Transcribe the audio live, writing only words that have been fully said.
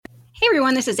Hey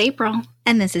everyone, this is April.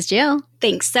 And this is Jill.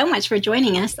 Thanks so much for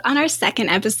joining us on our second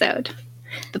episode.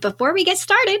 But before we get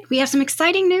started, we have some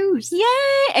exciting news.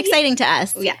 Yay! Exciting to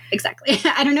us. Yeah, exactly.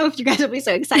 I don't know if you guys will be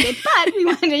so excited, but we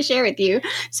wanted to share with you.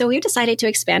 So we've decided to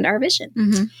expand our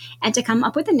vision and to come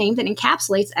up with a name that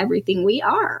encapsulates everything we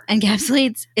are.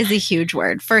 Encapsulates is a huge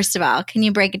word. First of all, can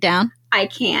you break it down? I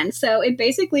can. So it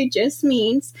basically just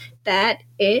means that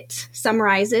it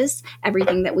summarizes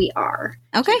everything that we are.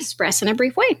 Okay. Expressed in a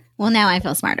brief way. Well, now I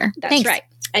feel smarter. That's Thanks. right.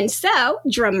 And so,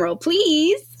 drum roll,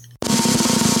 please.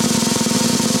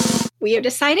 We have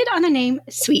decided on the name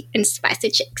Sweet and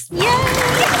Spicy Chicks. Yay!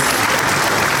 Yes!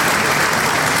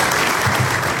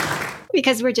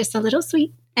 Because we're just a little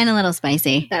sweet. And a little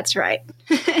spicy. That's right.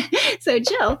 So,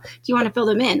 Jill, do you want to fill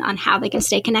them in on how they can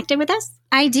stay connected with us?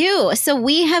 I do. So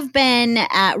we have been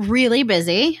really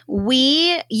busy.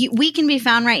 We can be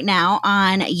found right now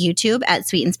on YouTube at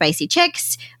Sweet and Spicy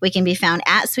Chicks. We can be found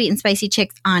at Sweet and Spicy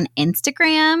Chicks on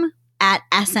Instagram, at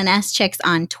SNS Chicks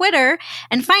on Twitter,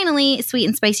 and finally, Sweet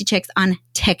and Spicy Chicks on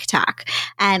TikTok.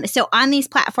 So on these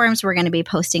platforms, we're going to be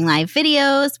posting live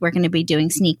videos. We're going to be doing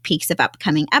sneak peeks of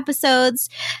upcoming episodes.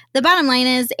 The bottom line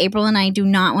is April and I do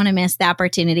not want to miss the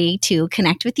opportunity to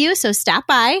connect with you. So stop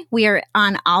by. We are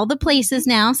on all the places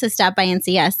now. So stop by and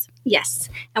see us. Yes.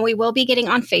 And we will be getting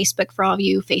on Facebook for all of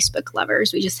you Facebook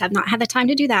lovers. We just have not had the time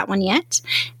to do that one yet.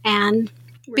 And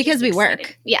because we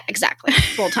work. Yeah, exactly.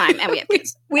 Full time. And we have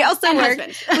kids. We also and work.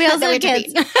 Husbands. We also have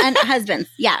kids and husbands.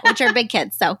 Yeah, which are big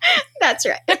kids. So that's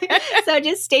right. So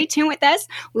just stay tuned with us.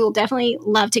 We will definitely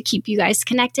love to keep you guys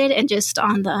connected and just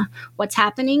on the what's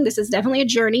happening. This is definitely a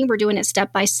journey. We're doing it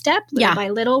step by step, little by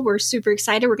little. We're super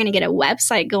excited. We're going to get a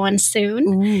website going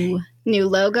soon. Ooh. New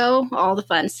logo, all the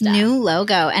fun stuff. New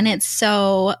logo. And it's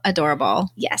so adorable.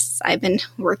 Yes. I've been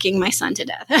working my son to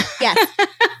death. Yes.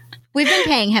 We've been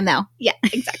paying him, though. Yeah,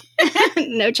 exactly.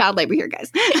 No child labor here, guys.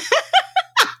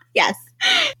 Yes.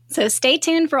 So stay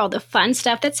tuned for all the fun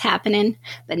stuff that's happening.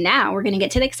 But now we're going to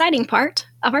get to the exciting part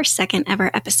of our second ever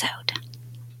episode.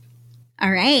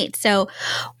 All right. So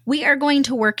we are going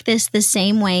to work this the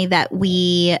same way that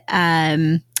we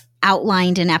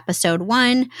outlined in episode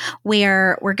 1,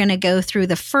 where we're going to go through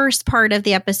the first part of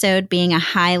the episode being a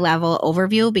high-level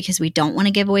overview because we don't want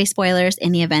to give away spoilers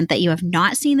in the event that you have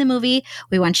not seen the movie.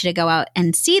 We want you to go out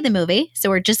and see the movie. So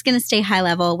we're just going to stay high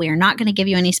level. We are not going to give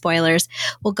you any spoilers.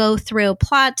 We'll go through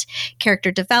plot,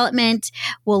 character development.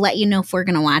 We'll let you know if we're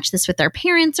going to watch this with our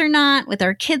parents or not, with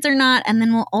our kids or not, and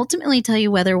then we'll ultimately tell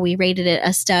you whether we rated it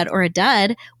a stud or a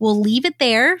dud. We'll leave it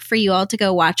there for you all to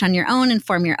go watch on your own and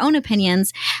form your own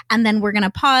opinions. And then we're going to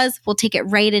pause. We'll take it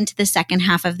right into the second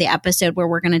half of the episode where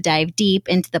we're going to dive deep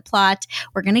into the plot.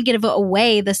 We're going to give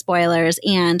away the spoilers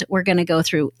and we're going to go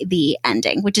through the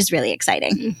ending, which is really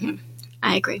exciting. Mm-hmm.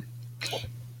 I agree.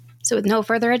 So with no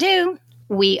further ado,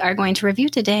 we are going to review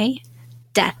today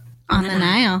Death on the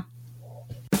Nile.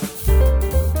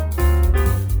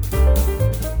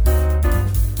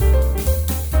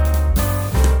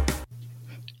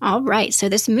 All right. So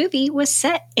this movie was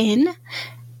set in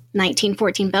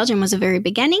 1914 Belgium was the very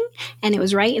beginning, and it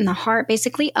was right in the heart,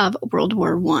 basically, of World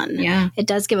War I. Yeah. It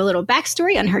does give a little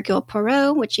backstory on Hercule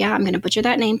Poirot, which, I'm going to butcher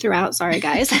that name throughout. Sorry,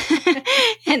 guys.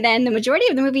 And then the majority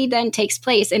of the movie then takes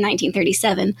place in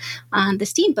 1937 on the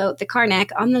steamboat, the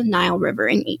Karnak, on the Nile River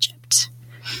in Egypt.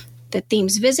 The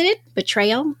themes visited: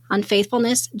 betrayal,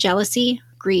 unfaithfulness, jealousy,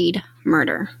 greed,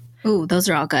 murder. Ooh, those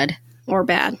are all good. Or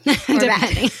bad. Or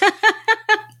bad.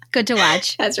 Good to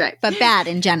watch. That's right. But bad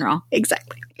in general.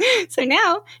 Exactly. So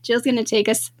now Jill's going to take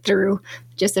us through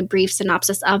just a brief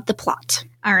synopsis of the plot.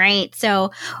 All right. So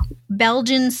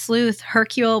Belgian sleuth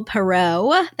Hercule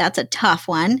Poirot, that's a tough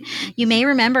one. You may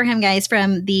remember him, guys,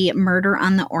 from the Murder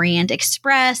on the Orient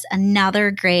Express,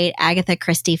 another great Agatha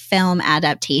Christie film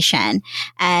adaptation.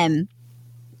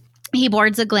 He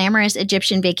boards a glamorous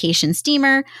Egyptian vacation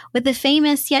steamer with a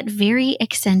famous yet very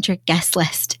eccentric guest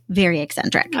list. Very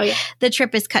eccentric. Oh, yeah. The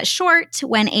trip is cut short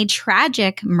when a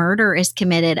tragic murder is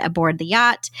committed aboard the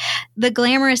yacht. The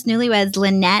glamorous newlyweds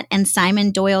Lynette and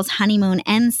Simon Doyle's honeymoon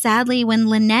ends sadly when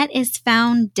Lynette is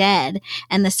found dead,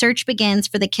 and the search begins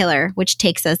for the killer, which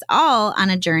takes us all on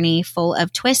a journey full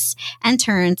of twists and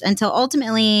turns until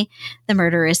ultimately the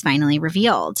murder is finally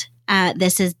revealed.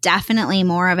 This is definitely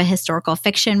more of a historical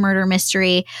fiction murder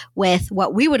mystery with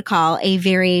what we would call a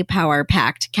very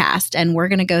power-packed cast. And we're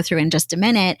going to go through in just a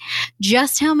minute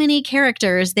just how many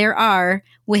characters there are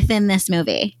within this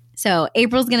movie. So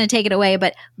April's going to take it away,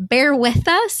 but bear with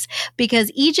us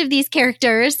because each of these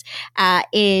characters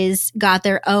is got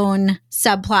their own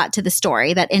subplot to the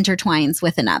story that intertwines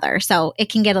with another. So it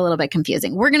can get a little bit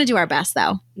confusing. We're going to do our best,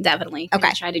 though. Definitely. Okay.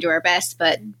 We're try to do our best,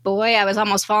 but boy, I was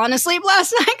almost falling asleep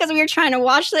last night because we were trying to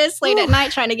watch this late at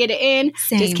night, trying to get it in.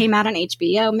 Same. Just came out on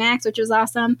HBO Max, which was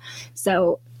awesome.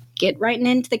 So get right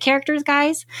into the characters,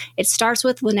 guys. It starts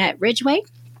with Lynette Ridgway,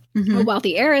 a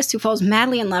wealthy heiress who falls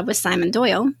madly in love with Simon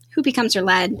Doyle, who becomes her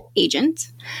lad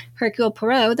agent, Hercule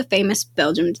Poirot, the famous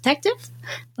Belgian detective,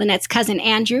 Lynette's cousin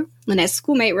Andrew, Lynette's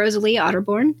schoolmate Rosalie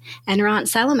Otterborn, and her aunt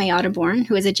Salome Otterborn,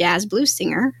 who is a jazz blues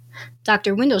singer,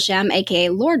 Dr. Windlesham,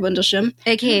 a.k.a. Lord Windlesham.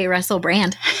 A.k.a. Russell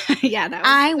Brand. Yeah,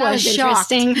 I was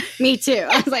shocked. Interesting. Me too.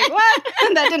 I was like, what?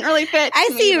 That didn't really fit. I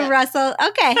see you, Russell.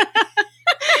 Okay.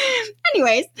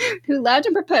 Anyways, who loved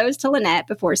and proposed to Lynette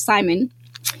before Simon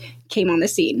came on the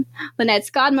scene. Lynette's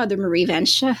godmother, Marie Van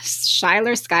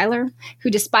Schuyler, who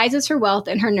despises her wealth,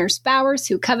 and her nurse Bowers,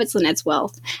 who covets Lynette's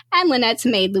wealth, and Lynette's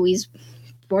maid, Louise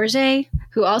Bourget,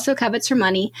 who also covets her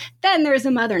money. Then there's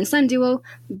a mother and son duo,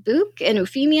 Bouk and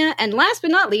Euphemia, and last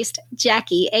but not least,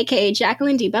 Jackie, a.k.a.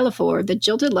 Jacqueline de Bellefort, the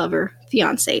jilted lover,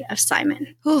 fiancé of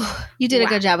Simon. Ooh, you did a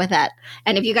good job with that.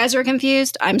 And if you guys are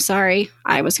confused, I'm sorry.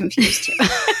 I was confused too.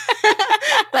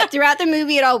 But throughout the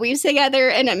movie, it all weaves together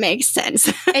and it makes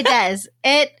sense. It does.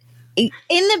 In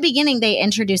the beginning, they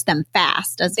introduced them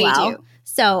fast as well. Do.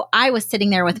 So I was sitting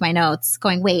there with my notes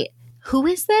going, wait, who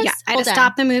is this? Yeah, I had to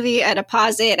stop the movie. I had to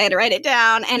pause it. I had to write it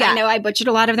down. And I know I butchered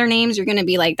a lot of their names. You're going to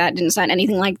be like, that didn't sound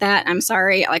anything like that. I'm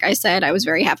sorry. Like I said, I was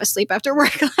very half asleep after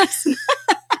work last night.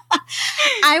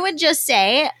 I would just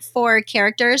say for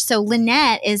characters, so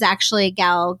Lynette is actually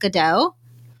Gal Gadot,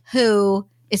 who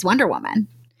is Wonder Woman.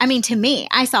 I mean, to me,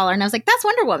 I saw her and I was like, that's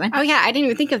Wonder Woman. Oh, yeah. I didn't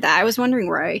even think of that. I was wondering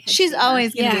where She's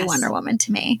always going to be Wonder Woman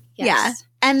to me. Yes.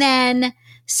 Yeah. And then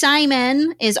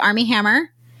Simon is Armie Hammer.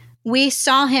 We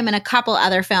saw him in a couple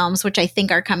other films, which I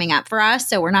think are coming up for us.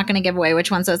 So we're not going to give away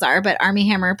which ones those are. But Armie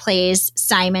Hammer plays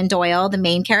Simon Doyle, the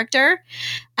main character.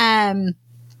 I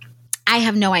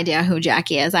have no idea who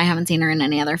Jackie is. I haven't seen her in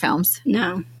any other films.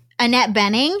 No. Annette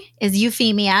Bening is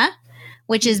Euphemia,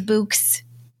 which is Bouk's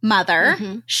mother.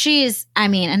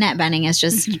 Annette Bening is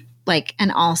just like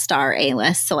an all-star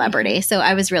A-list celebrity. So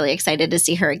I was really excited to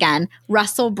see her again.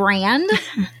 Russell Brand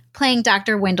playing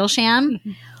Dr.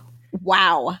 Windlesham.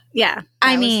 Wow. Yeah.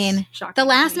 I mean, the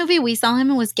last movie we saw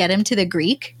him in was Get Him to the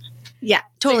Greek. Yeah.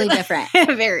 Totally different.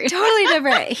 Very. Totally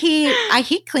different.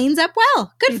 He cleans up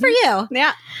well. Good for you.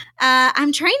 Yeah.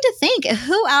 I'm trying to think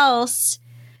who else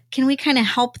can we kind of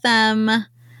help them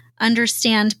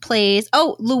understand plays.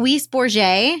 Oh, Louise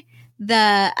Bourget,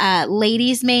 the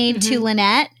lady's maid to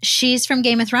Lynette. She's from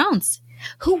Game of Thrones.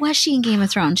 Who was she in Game of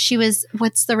Thrones? She was,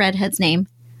 what's the redhead's name?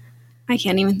 I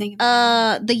can't even think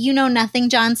of the you-know-nothing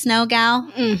Jon Snow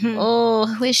gal. Oh,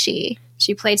 who is she?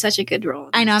 She played such a good role.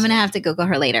 I know. I'm going to have to Google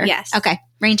her later. Yes. Okay.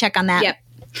 Rain check on that. Yep.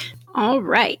 All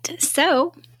right.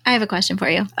 So. I have a question for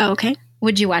you. Oh, okay.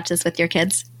 Would you watch this with your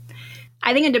kids?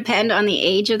 I think it depends on the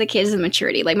age of the kids and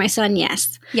maturity. Like my son,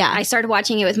 yes. Yeah. I started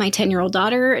watching it with my 10-year-old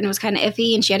daughter and it was kind of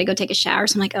iffy and she had to go take a shower.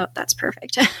 So I'm like, oh, that's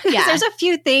perfect. Yeah. There's a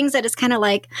few things that it's kind of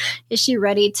like, is she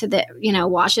ready to,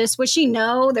 watch this? Would she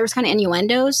know? There was kind of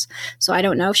innuendos. So I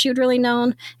don't know if she would really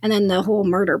known. And then the whole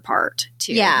murder part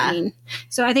too. Yeah.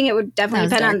 So I think it would definitely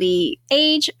depend on the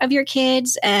age of your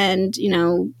kids and,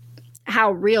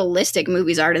 how realistic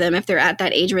movies are to them if they're at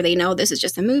that age where they know this is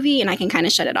just a movie and I can kind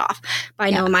of shut it off. But I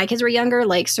know when my kids were younger,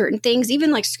 like certain things,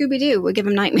 even like Scooby-Doo would give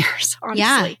them nightmares, honestly.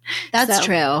 Yeah, that's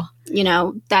true.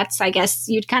 That's, I guess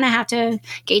you'd kind of have to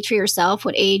gauge for yourself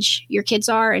what age your kids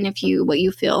are and what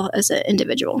you feel as an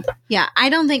individual. Yeah, I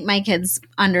don't think my kids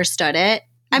understood it.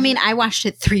 I mean, I watched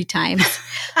it 3 times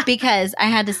because I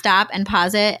had to stop and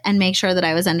pause it and make sure that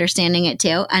I was understanding it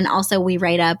too. And also we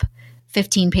write up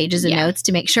 15 pages of notes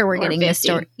to make sure we're getting the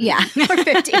story. Yeah. Or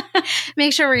 50.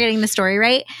 Make sure we're getting the story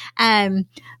right.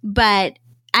 But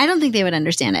I don't think they would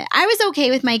understand it. I was okay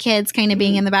with my kids kind of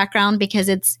being in the background because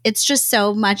it's just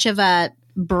so much of a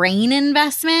brain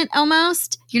investment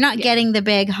almost. You're not getting the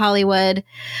big Hollywood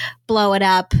blow it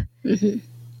up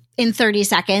in 30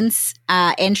 seconds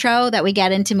intro that we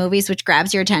get into movies, which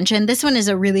grabs your attention. This one is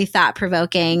a really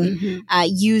thought-provoking,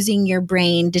 using your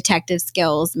brain detective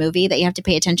skills movie that you have to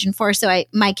pay attention for. So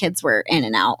my kids were in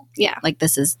and out. Yeah. Like,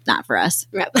 this is not for us.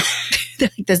 Yep.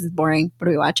 Like, this is boring. What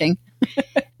are we watching?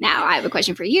 Now, I have a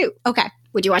question for you. Okay.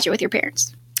 Would you watch it with your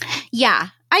parents? Yeah,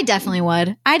 I definitely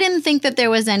would. I didn't think that there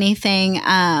was anything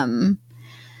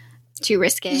Too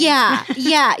risque. Yeah.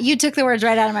 Yeah. You took the words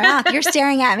right out of my mouth. You're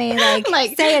staring at me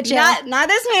like say it, Jill. Not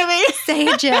this movie. Say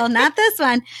it, Jill. Not this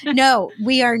one. No,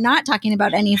 we are not talking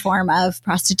about any form of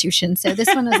prostitution. So this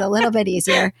one was a little bit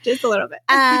easier. Just a little bit.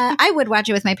 I would watch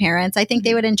it with my parents. I think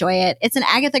they would enjoy it. It's an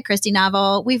Agatha Christie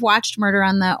novel. We've watched Murder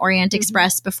on the Orient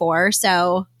Express before.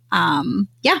 So,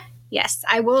 yeah. Yes.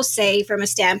 I will say from a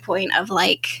standpoint of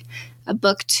like a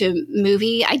book to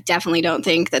movie, I definitely don't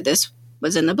think that this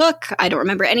was in the book. I don't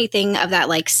remember anything of that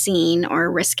like scene or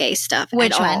risque stuff.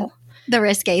 Which at one? all. The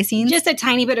risque scene? Just a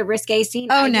tiny bit of risque scene.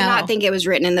 Oh, I do no. not think it was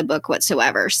written in the book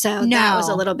whatsoever. So that was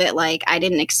a little bit like I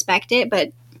didn't expect it, but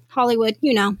Hollywood,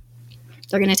 you know,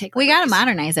 they're going to take. We got to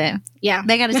modernize it. Yeah,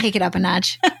 they got to take it up a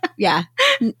notch. Yeah,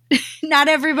 not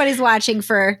everybody's watching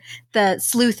for the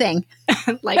sleuthing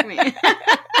like me.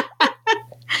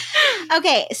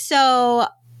 Okay, so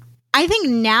I think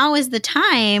now is the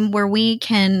time where we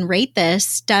can rate this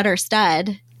stud or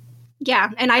stud. Yeah,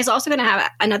 and I was also going to have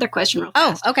another question real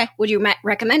fast. Oh, okay. Would you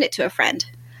recommend it to a friend?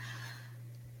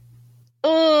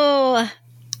 Oh,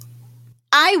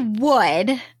 I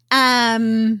would.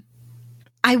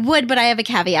 I would, but I have a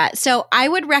caveat. So I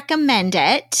would recommend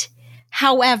it.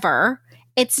 However,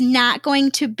 it's not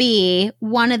going to be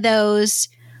one of those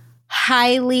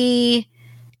highly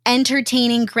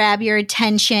entertaining, grab your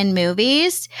attention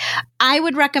movies. I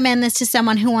would recommend this to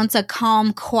someone who wants a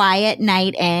calm, quiet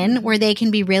night in where they can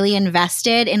be really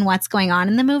invested in what's going on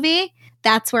in the movie.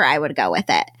 That's where I would go with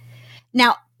it.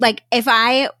 Now, like if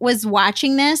I was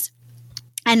watching this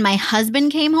and my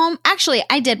husband came home, actually,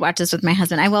 I did watch this with my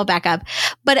husband. I will back up.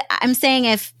 But I'm saying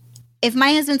if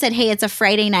my husband said, hey, it's a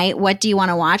Friday night, what do you want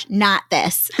to watch? Not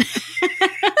this.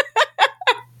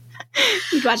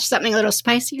 You'd watch something a little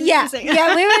spicier? Yeah.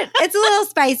 Yeah, we would. It's a little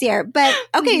spicier. But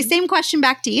okay, same question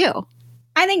back to you.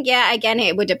 I think, yeah, again,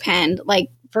 it would depend. Like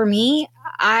for me,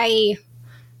 I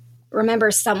remember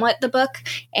somewhat the book.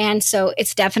 And so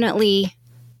it's definitely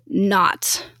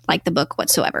not like the book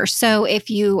whatsoever. So if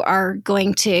you are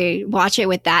going to watch it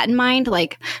with that in mind,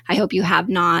 like I hope you have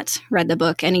not read the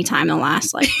book anytime in the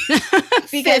last like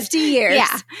 50 years.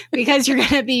 Yeah, because you're going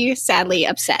to be sadly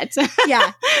upset.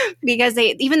 Yeah. Because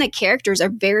even the characters are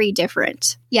very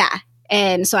different. Yeah.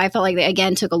 And so I felt like they,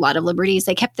 again, took a lot of liberties.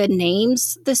 They kept the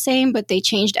names the same, but they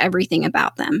changed everything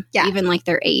about them, even like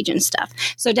their age and stuff.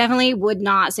 So definitely would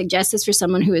not suggest this for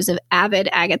someone who is an avid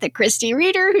Agatha Christie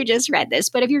reader who just read this.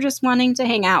 But if you're just wanting to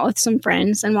hang out with some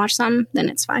friends and watch some, then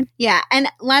it's fine. Yeah. And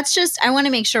I want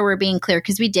to make sure we're being clear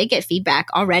because we did get feedback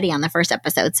already on the first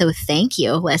episode. So thank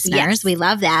you, listeners. Yes. We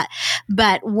love that.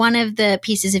 But one of the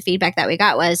pieces of feedback that we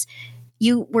got was,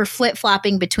 you were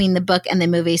flip-flopping between the book and the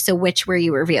movie, so which were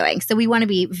you reviewing? So we want to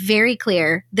be very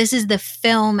clear. This is the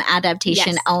film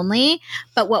adaptation only,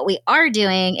 but what we are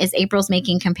doing is April's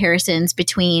making comparisons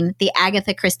between the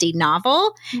Agatha Christie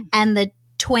novel and the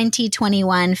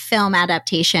 2021 film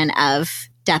adaptation of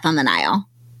Death on the Nile.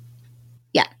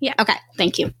 Yeah. Yeah. Okay.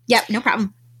 Thank you. Yep. No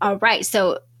problem. All right.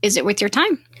 So is it worth your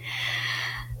time?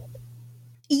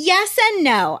 Yes and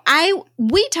no.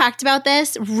 We talked about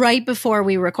this right before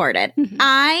we recorded. Mm-hmm.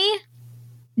 I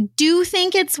do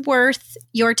think it's worth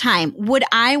your time. Would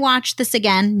I watch this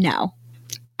again? No.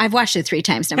 I've watched it 3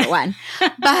 times, number one.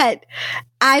 But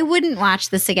I wouldn't watch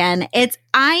this again.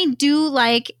 I do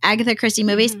like Agatha Christie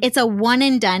movies. Mm-hmm. It's a one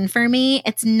and done for me.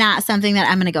 It's not something that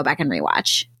I'm going to go back and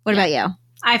rewatch. What about you?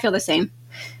 I feel the same.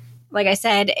 Like I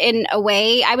said, in a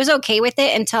way, I was okay with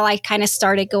it until I kind of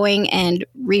started going and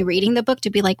rereading the book to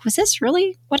be like, was this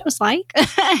really what it was like?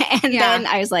 And then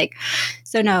I was like,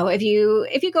 so no, if you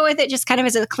go with it just kind of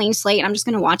as a clean slate, and I'm just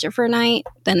going to watch it for a night,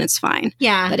 then it's fine.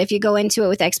 Yeah. But if you go into it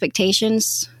with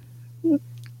expectations,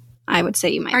 I would say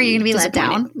you might. Are you going to be let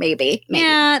down? Maybe.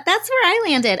 Yeah, that's where I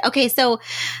landed. Okay, so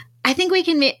I think we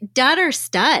can make dud or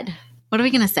stud. What are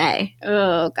we going to say?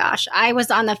 Oh, gosh. I was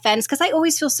on the fence because I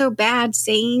always feel so bad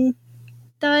saying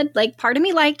dud. Like, part of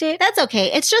me liked it. That's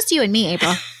okay. It's just you and me,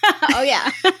 April. Oh,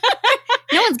 yeah.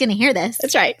 No one's going to hear this.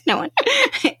 That's right. No one.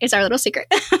 It's our little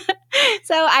secret.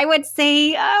 So I would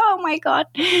say, oh, my God.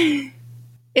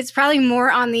 It's probably more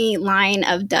on the line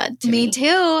of dud to me. Me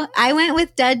too. I went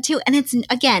with dud, too. And it's,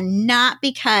 again, not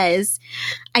because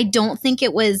I don't think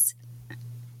it was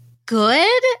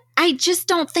good. I just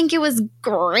don't think it was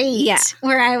great. Yeah.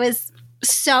 Where I was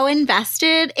so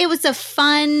invested. It was a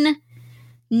fun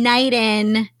night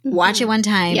in. Watch it one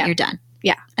time. You're done.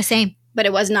 Yeah. Same. But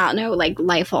it was not like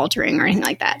life altering or anything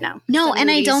like that. No. No. And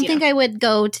movies, I don't think I would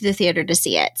go to the theater to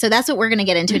see it. So that's what we're going to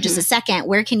get into in just a second.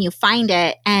 Where can you find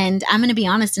it? And I'm going to be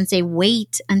honest and say,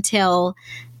 wait until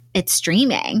it's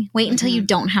streaming. Wait until you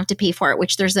don't have to pay for it,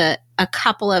 which there's a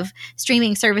couple of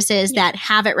streaming services that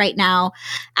have it right now.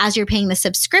 As you're paying the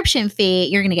subscription fee,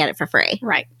 you're going to get it for free.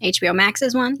 Right. HBO Max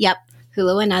is one. Yep.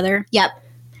 Hulu another. Yep.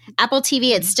 Apple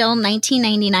TV, it's still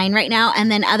 $19.99 right now.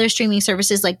 And then other streaming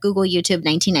services like Google, YouTube,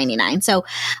 $19.99. So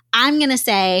I'm going to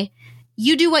say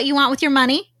you do what you want with your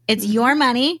money. It's your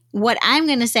money. What I'm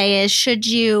going to say is,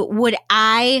 would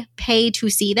I pay to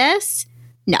see this?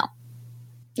 No.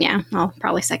 Yeah, I'll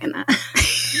probably second that.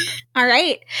 All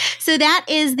right. So that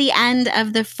is the end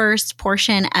of the first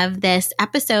portion of this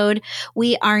episode.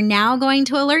 We are now going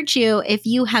to alert you if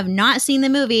you have not seen the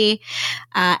movie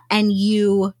and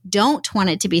you don't want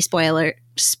it to be spoiler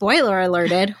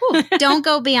alerted. Don't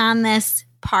go beyond this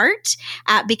part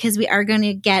because we are going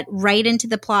to get right into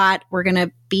the plot. We're going to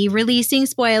be releasing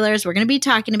spoilers. We're going to be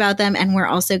talking about them, and we're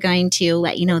also going to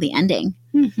let you know the ending.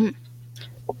 Mm-hmm.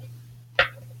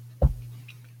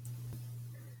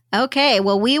 Okay,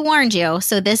 well, we warned you.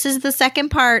 So this is the second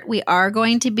part. We are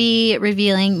going to be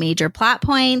revealing major plot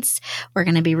points. We're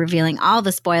going to be revealing all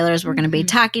the spoilers. We're going to be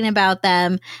talking about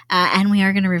them. And we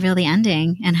are going to reveal the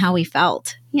ending and how we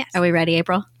felt. Yes. Are we ready,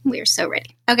 April? We are so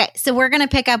ready. Okay, so we're going to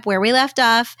pick up where we left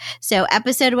off. So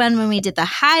episode 1, when we did the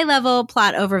high-level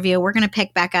plot overview, we're going to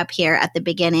pick back up here at the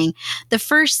beginning. The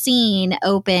first scene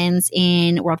opens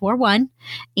in World War I,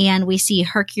 and we see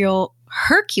Hercule,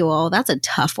 that's a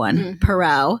tough one,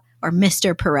 Poirot, or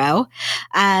Mr. Poirot,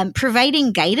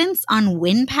 providing guidance on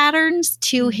wind patterns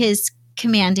to his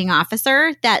commanding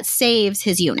officer that saves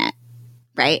his unit,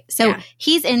 right? So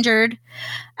he's injured.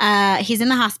 He's in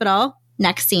the hospital.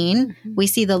 Next scene, we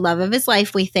see the love of his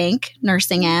life, we think,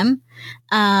 nursing him.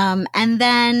 And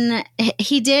then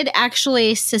he did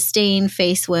actually sustain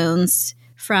face wounds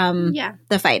from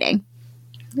the fighting.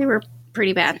 They were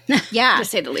pretty bad. Yeah. To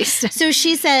say the least. So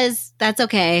she says, that's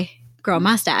okay, grow a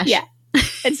mustache. Yeah.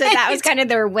 And so that was kind of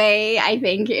their way, I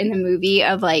think, in the movie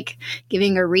of like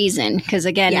giving a reason. Because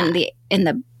again, in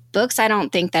the books, I don't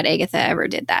think that Agatha ever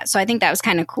did that. So I think that was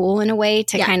kind of cool in a way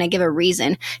to kind of give a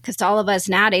reason. Because to all of us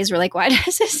nowadays, we're like, why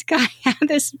does this guy have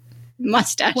this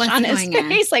mustache on his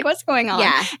face? Like, what's going on?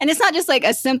 Yeah. And it's not just like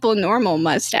a simple, normal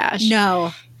mustache.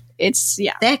 No. It's,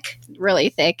 thick. Really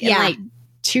thick. And like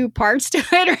 2 parts to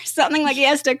it or something. Like he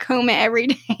has to comb it every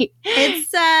day.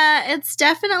 It's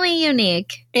definitely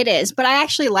unique. It is. But I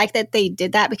actually like that they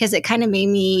did that because it kind of made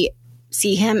me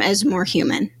see him as more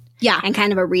human. Yeah. And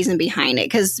kind of a reason behind it.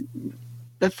 Because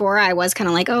before I was kind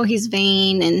of like, oh, he's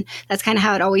vain. And that's kind of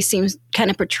how it always seems kind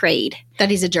of portrayed.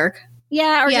 That he's a jerk.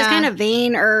 Yeah, or just kind of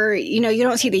vain, or, you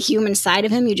don't see the human side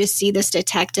of him. You just see this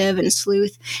detective and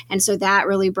sleuth. And so that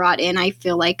really brought in, I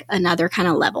feel like, another kind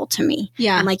of level to me.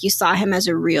 Yeah. And like you saw him as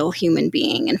a real human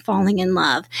being and falling in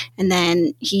love. And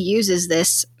then he uses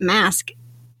this mask,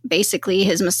 basically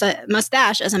his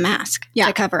mustache as a mask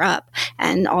to cover up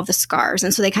and all the scars.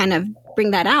 And so they kind of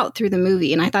bring that out through the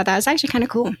movie. And I thought that was actually kind of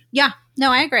cool. Yeah. No,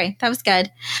 I agree. That was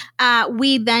good.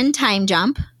 We then time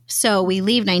jump. So we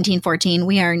leave 1914.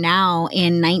 We are now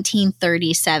in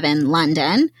 1937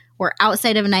 London. We're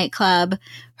outside of a nightclub.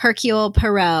 Hercule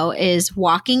Poirot is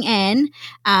walking in.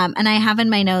 And I have in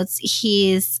my notes,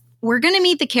 we're going to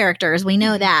meet the characters. We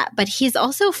know that. But he's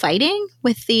also fighting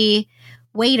with the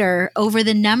waiter over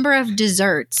the number of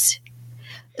desserts.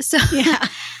 So,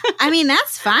 I mean,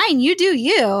 that's fine. You do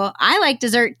you. I like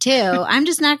dessert too. I'm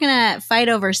just not going to fight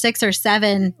over 6 or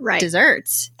 7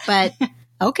 desserts. But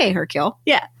okay, Hercule.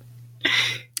 Yeah.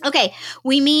 Okay,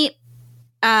 we meet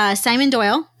Simon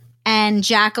Doyle and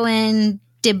Jacqueline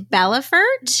de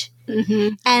Belafort,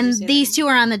 and these two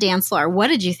are on the dance floor. What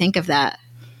did you think of that?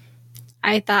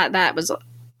 I thought that was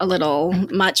a little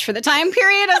much for the time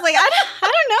period. I was like, I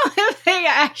don't know if they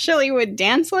actually would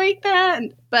dance like that,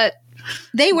 but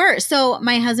they were. So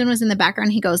my husband was in the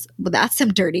background. He goes, well, that's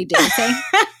some dirty dancing.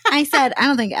 I said, I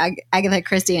don't think Agatha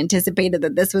Christie anticipated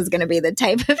that this was going to be the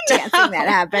type of dancing that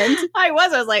happened. I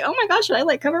was like, oh my gosh, should I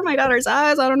like cover my daughter's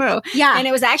eyes? I don't know. Yeah. And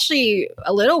it was actually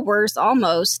a little worse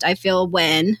almost, I feel,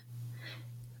 when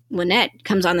Lynette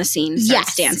comes on the scene and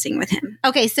starts dancing with him.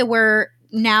 Okay, so we're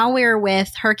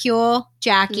with Hercule,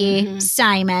 Jackie,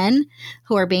 Simon,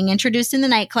 who are being introduced in the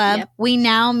nightclub. Yep. We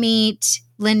now meet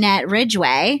Lynette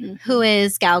Ridgway, who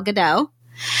is Gal Gadot.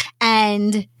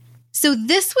 And so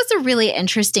this was a really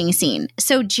interesting scene.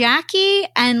 So Jackie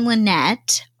and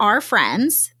Lynette are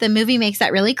friends. The movie makes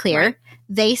that really clear. Right.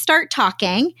 They start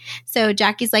talking. So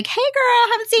Jackie's like, hey,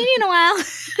 girl, haven't seen you in a while.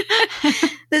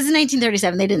 This is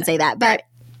 1937. They didn't say that. But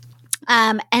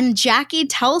And Jackie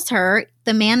tells her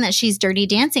the man that she's dirty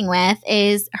dancing with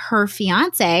is her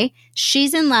fiance.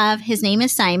 She's in love. His name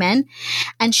is Simon.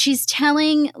 And she's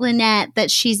telling Lynette that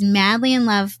she's madly in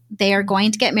love. They are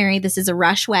going to get married. This is a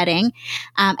rush wedding.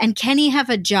 And can he have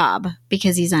a job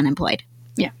because he's unemployed?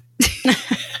 Yeah.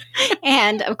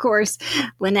 And of course,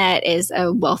 Lynette is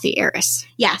a wealthy heiress.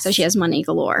 Yeah. So she has money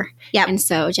galore. Yeah. And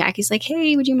so Jackie's like,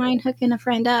 hey, would you mind hooking a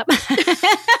friend up?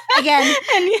 Again.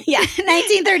 Yeah.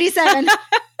 1937.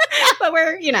 But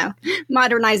we're,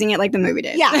 modernizing it like the movie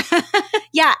did. Yeah.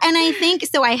 Yeah. And I think,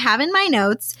 so I have in my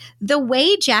notes, the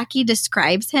way Jackie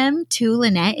describes him to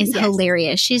Lynette is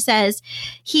hilarious. She says,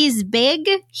 he's big,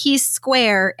 he's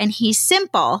square, and he's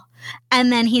simple.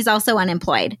 And then he's also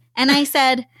unemployed. And I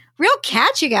said, real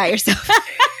catch you got yourself.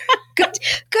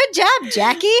 Good job,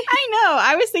 Jackie. I know.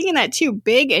 I was thinking that too,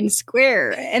 big and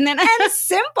square. And then and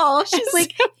simple. She's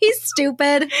like, he's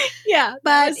stupid. Yeah.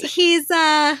 But he's,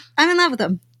 I'm in love with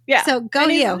him. Yeah. So go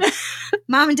you.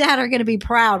 Mom and Dad are going to be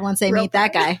proud once they meet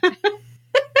that guy.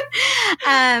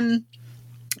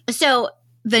 So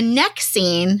the next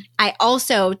scene, I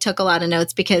also took a lot of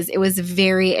notes because it was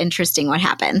very interesting what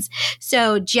happens.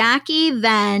 So Jackie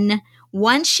then,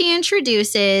 once she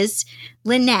introduces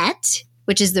Lynette,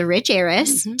 which is the rich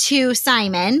heiress, to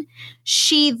Simon,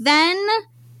 she then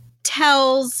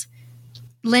tells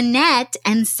Lynette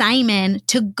and Simon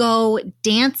to go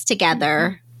dance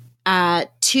together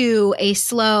to a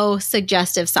slow,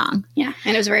 suggestive song. Yeah.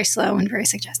 And it was very slow and very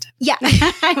suggestive. Yeah.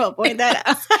 I will point that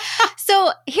out.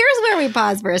 So here's where we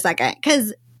pause for a second,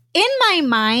 because in my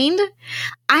mind,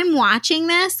 I'm watching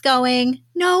this going,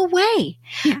 no way.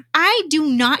 Yeah. I do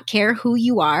not care who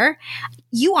you are.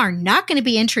 You are not going to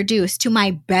be introduced to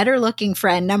my better looking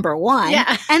friend, number one.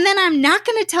 Yeah. And then I'm not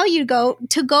going to tell you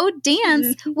to go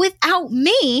dance without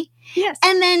me. Yes.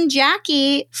 And then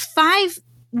Jackie,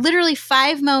 literally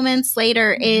 5 moments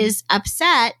later, is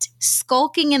upset,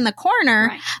 skulking in the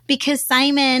corner because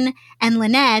Simon and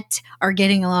Lynette are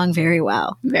getting along very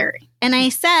well. Very. And I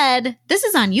said, this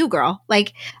is on you, girl.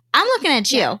 Like, I'm looking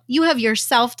at you. Yeah. You have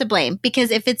yourself to blame, because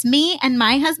if it's me and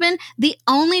my husband, the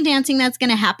only dancing that's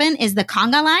going to happen is the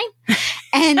conga line,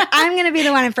 and I'm going to be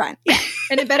the one in front. Yeah.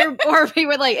 And it better or be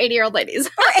with like 80-year-old ladies.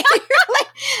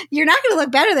 You're not going to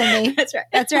look better than me. That's right.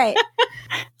 That's right.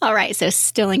 All right. So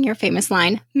stealing your famous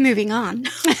line, moving on.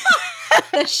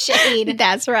 The shade.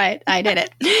 That's right. I did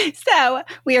it. So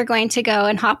we are going to go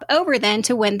and hop over then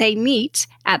to when they meet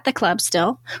at the club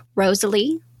still,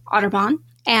 Rosalie Otterbon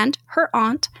and her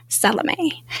aunt,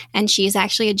 Salome. And she's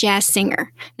actually a jazz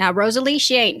singer. Now, Rosalie,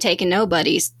 she ain't taking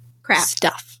nobody's crap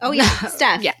stuff. Oh, yeah.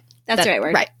 Stuff. Yeah. That's the right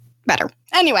word. Right. Better.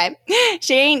 Anyway,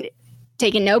 she ain't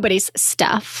taking nobody's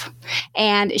stuff.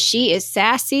 And she is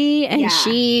sassy, and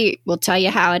she will tell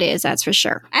you how it is. That's for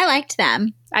sure. I liked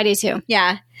them. I do too.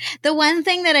 Yeah. The one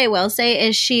thing that I will say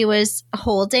is she was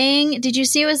holding, did you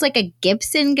see it was like a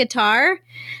Gibson guitar?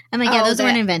 I'm like, yeah, those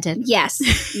weren't invented.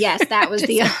 Yes. Yes, that was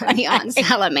the Aunt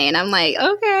Salome. And I'm like,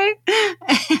 okay.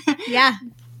 Yeah.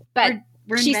 But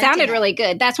she sounded really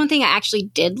good. That's one thing I actually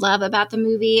did love about the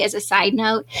movie, as a side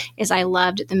note, is I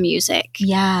loved the music.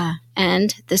 Yeah.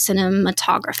 And the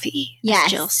cinematography, as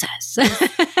Jill says. The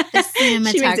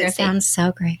cinematography. She makes it sound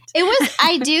so great. It was,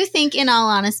 I do think, in all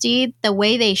honesty, the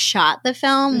way they shot the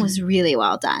film was really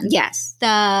well done. Yes.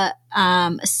 The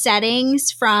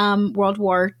settings from World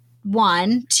War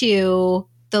I to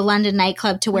the London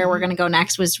nightclub to where we're going to go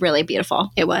next was really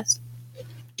beautiful. It was.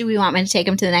 Do we want me to take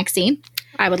them to the next scene?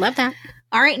 I would love that.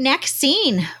 All right, next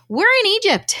scene. We're in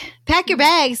Egypt. Pack your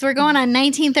bags. We're going on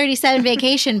 1937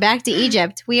 vacation back to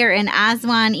Egypt. We are in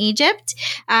Aswan, Egypt.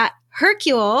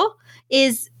 Hercule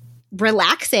is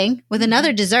relaxing with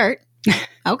another dessert.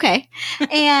 Okay.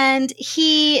 And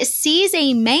he sees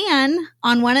a man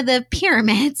on one of the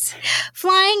pyramids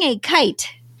flying a kite.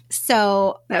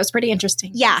 So that was pretty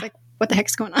interesting. Yeah. Like, what the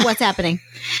heck's going on? What's happening?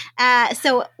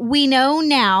 So we know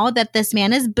now that this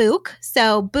man is Book.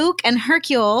 So Book and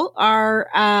Hercule are,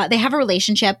 they have a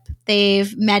relationship.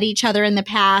 They've met each other in the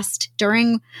past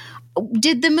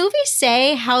did the movie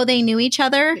say how they knew each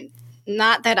other?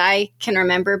 Not that I can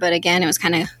remember, but again, it was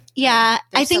kind of. Yeah.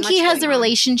 I think he has a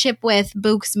relationship with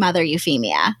Book's mother,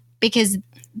 Euphemia, because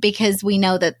we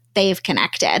know that they've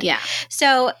connected. Yeah.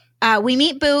 So we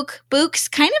meet Book. Book's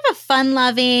kind of a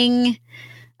fun-loving,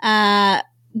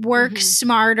 work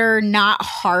smarter, not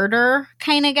harder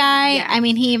kind of guy. Yeah. I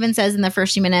mean, he even says in the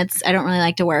first few minutes, I don't really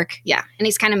like to work. Yeah. And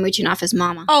he's kind of mooching off his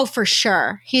mama. Oh, for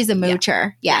sure. He's a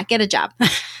moocher. Yeah, get a job.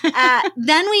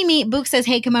 Then we meet, Book says,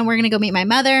 hey, come on, we're going to go meet my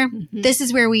mother. This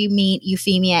is where we meet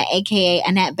Euphemia, a.k.a.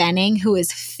 Annette Bening, who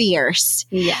is fierce.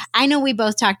 Yeah. I know we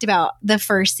both talked about the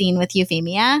first scene with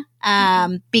Euphemia.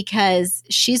 because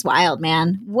she's wild,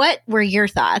 man. What were your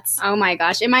thoughts? Oh my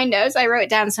gosh. In my notes, I wrote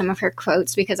down some of her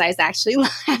quotes because I was actually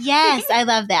laughing. Yes, I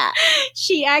love that.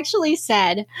 She actually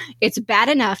said, "It's bad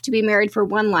enough to be married for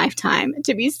one lifetime.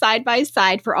 To be side by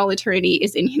side for all eternity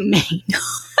is inhumane."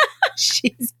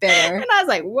 She's bitter. And I was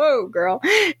like, whoa, girl,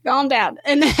 calm down.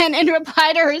 And then in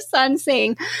reply to her son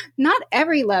saying, "Not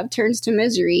every love turns to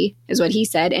misery," is what he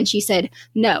said. And she said,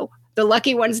 "No, the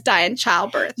lucky ones die in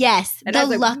childbirth." Yes, And the I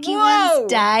was like, lucky whoa.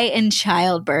 ones die in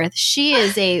childbirth. She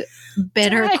is a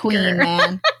bitter Tiger. queen,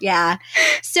 man. Yeah.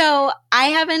 So I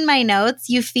have in my notes,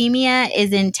 Euphemia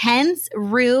is intense,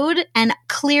 rude, and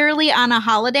clearly on a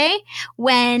holiday.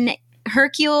 When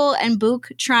Hercule and Book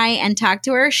try and talk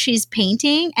to her, she's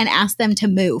painting and asks them to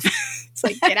move. It's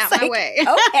like, get out my way.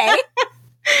 Okay.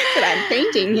 But I'm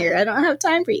painting here. I don't have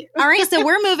time for you. All right, so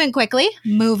we're moving quickly.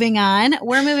 Moving on.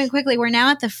 We're moving quickly. We're now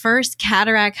at the First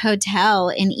Cataract Hotel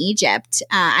in Egypt.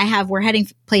 We're heading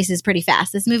places pretty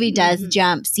fast. This movie does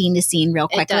jump scene to scene real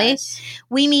quickly.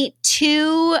 We meet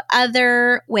two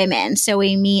other women. So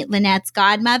we meet Lynette's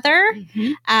godmother,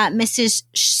 Mrs.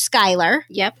 Schuyler.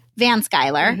 Yep. Van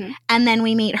Schuyler, and then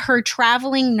we meet her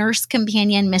traveling nurse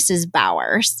companion, Mrs.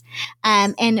 Bowers.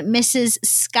 And Mrs.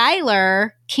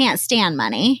 Schuyler can't stand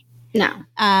money. No.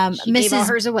 She gave all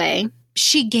hers away.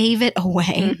 She gave it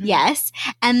away, yes.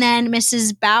 And then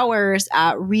Mrs. Bowers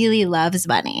really loves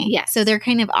money. Yes. So they're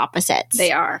kind of opposites.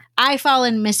 They are. I fall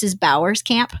in Mrs. Bowers'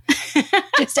 camp,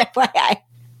 just FYI.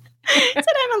 Said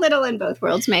I'm a little in both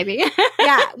worlds, maybe.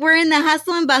 Yeah, we're in the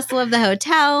hustle and bustle of the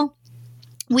hotel.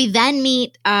 We then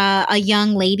meet a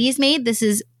young lady's maid. This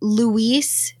is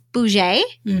Louise Bouget.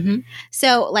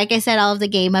 So, like I said, all of the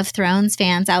Game of Thrones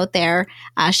fans out there,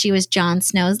 she was Jon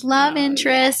Snow's love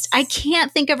interest. Yes. I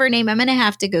can't think of her name. I'm going to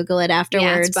have to Google it afterwards.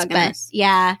 Yeah, it's bugging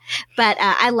us. But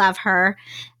I love her.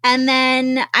 And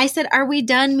then I said, "Are we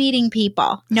done meeting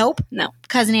people?" Nope. No.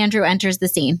 Cousin Andrew enters the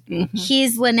scene.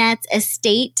 He's Lynette's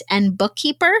estate and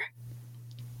bookkeeper.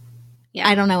 Yeah.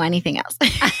 I don't know anything else.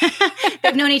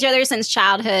 They've known each other since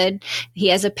childhood. He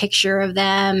has a picture of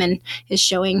them and is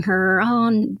showing her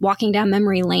walking down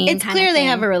memory lane. It's clear they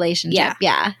have a relationship.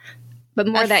 Yeah. But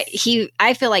more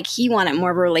I feel like he wanted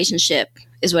more of a relationship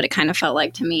is what it kind of felt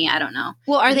like to me. I don't know.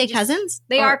 Well, are they cousins?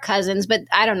 They are cousins, but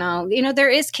I don't know. You know, there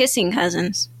is kissing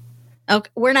cousins.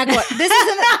 Okay, we're not going. This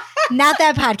isn't not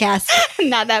that podcast.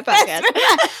 Not that podcast.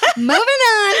 Moving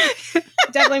on.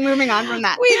 Definitely moving on from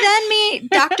that. We then meet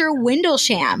Dr.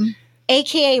 Windlesham,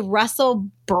 a.k.a. Russell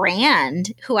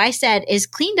Brand, who I said is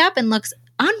cleaned up and looks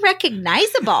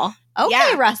unrecognizable. Okay,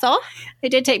 Yeah. Russell. It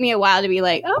did take me a while to be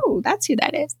like, oh, that's who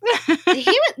that is.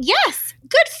 Yes.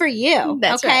 Good for you.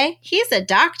 That's okay. right. He's a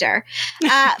doctor.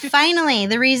 Finally,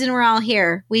 the reason we're all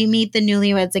here, we meet the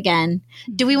newlyweds again.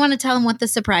 Do we want to tell them what the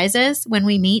surprise is when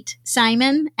we meet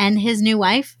Simon and his new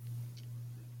wife?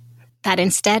 That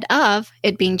instead of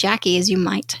it being Jackie, as you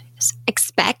might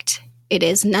expect, it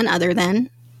is none other than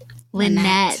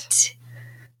Lynette.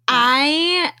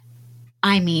 I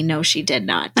mean, no, she did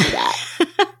not do that.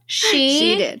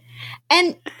 She did.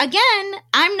 And again,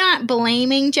 I'm not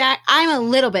blaming I'm a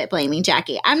little bit blaming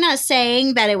Jackie. I'm not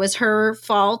saying that it was her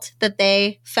fault that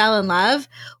they fell in love.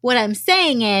 What I'm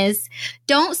saying is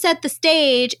don't set the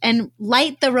stage and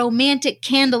light the romantic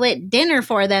candlelit dinner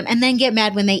for them and then get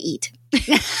mad when they eat.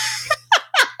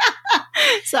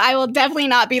 So I will definitely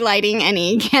not be lighting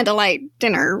any candlelight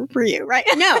dinner for you, right?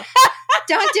 No,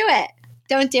 don't do it.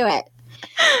 Don't do it.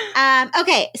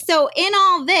 Okay, so in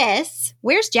all this,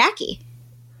 where's Jackie?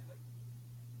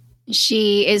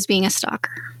 She is being a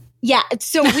stalker. Yeah,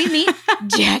 so we meet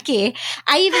Jackie.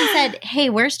 I even said, "Hey,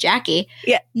 where's Jackie?"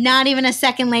 Yeah. Not even a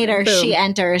second later, Boom. she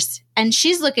enters, and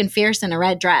she's looking fierce in a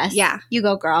red dress. Yeah. You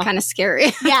go, girl. Kind of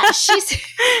scary. Yeah, she's...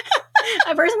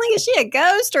 I personally, is she a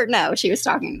ghost or no? She was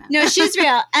talking then. No, she's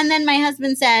real. And then my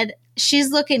husband said,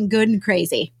 she's looking good and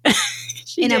crazy.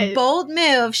 A bold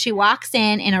move, she walks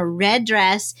in a red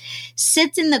dress,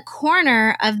 sits in the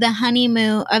corner of the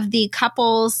honeymoon of the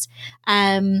couple's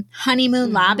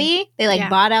honeymoon lobby. They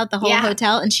bought out the whole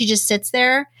hotel, and she just sits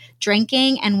there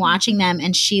drinking and watching them,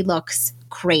 and she looks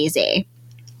crazy.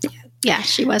 Yeah,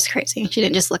 she was crazy. She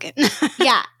didn't just look it.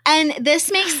 Yeah. And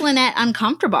this makes Lynette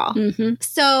uncomfortable.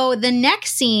 So the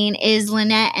next scene is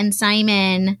Lynette and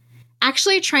Simon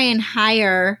actually try and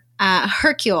hire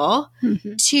Hercule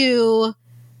to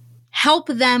help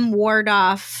them ward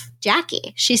off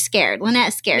Jackie. She's scared.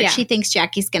 Lynette's scared. Yeah. She thinks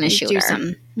Jackie's going to shoot her.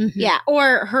 Something. Yeah.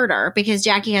 Or hurt her because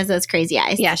Jackie has those crazy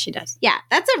eyes. Yeah, she does. Yeah.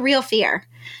 That's a real fear.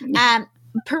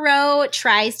 Poirot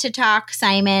tries to talk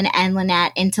Simon and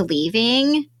Lynette into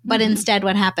leaving, but instead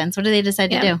what happens? What do they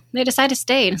decide to do? They decide to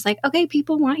stay. And it's like, okay,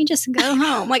 people, why don't you just go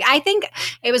home? Like, I think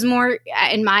it was more,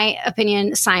 in my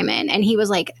opinion, Simon. And he was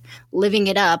like living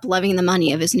it up, loving the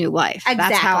money of his new wife. Exactly.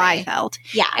 That's how I felt.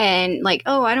 Yeah. And like,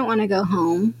 oh, I don't want to go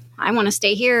home. I want to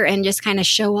stay here and just kind of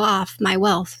show off my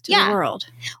wealth to the world.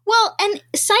 Well, and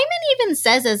Simon even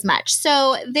says as much.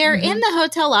 So they're in the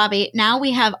hotel lobby. Now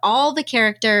we have all the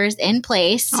characters in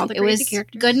place. All the it was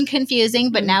characters. Good and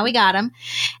confusing, but now we got them.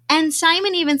 And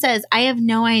Simon even says, I have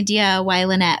no idea why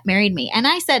Lynette married me. And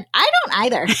I said, I don't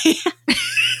either.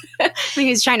 I think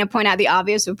he's trying to point out the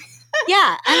obvious.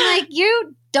 Yeah. I'm like,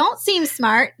 you don't seem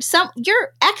smart.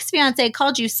 Your ex-fiance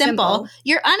called you simple.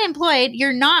 You're unemployed.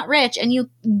 You're not rich. And you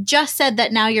just said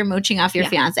that now you're mooching off your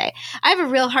fiance. I have a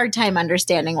real hard time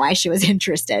understanding why she was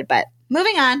interested, but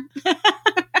moving on.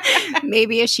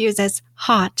 Maybe if she was as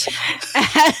hot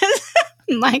as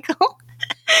Michael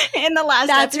in the last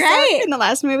episode, right. in the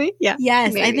last movie. Yeah.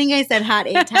 Yes. Maybe. I think I said hot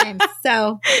 8 times.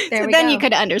 So there we then go. you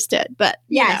could have understood, but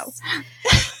yes.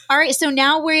 All right. So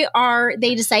now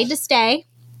they decide to stay.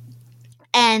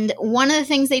 And one of the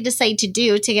things they decide to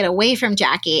do to get away from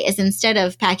Jackie is instead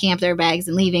of packing up their bags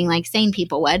and leaving like sane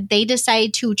people would, they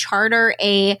decide to charter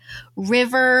a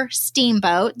river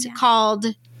steamboat called,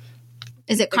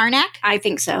 is it Karnak? I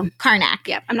think so. Karnak.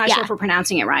 Yep. I'm not sure if we're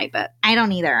pronouncing it right, but I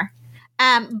don't either.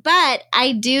 But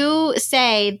I do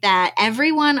say that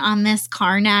everyone on this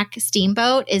Karnak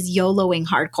steamboat is YOLOing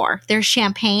hardcore. There's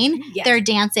champagne. Yes. They're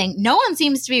dancing. No one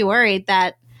seems to be worried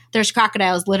that there's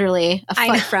crocodiles literally a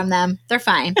foot from them. They're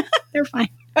fine. They're fine.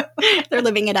 They're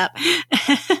living it up.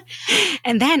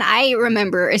 And then I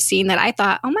remember a scene that I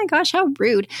thought, oh my gosh, how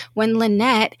rude, when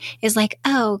Lynette is like,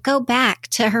 oh, go back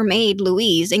to her maid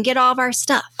Louise and get all of our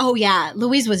stuff. Oh yeah,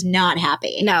 Louise was not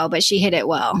happy. No, but she hit it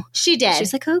well. She did.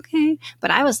 She's like, okay.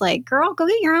 But I was like, girl, go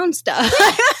get your own stuff.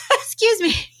 Excuse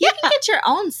me. You can get your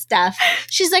own stuff.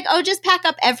 She's like, oh, just pack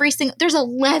up every single. There's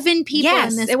 11 people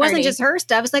in this it wasn't party. just her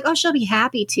stuff. It's like, oh, she'll be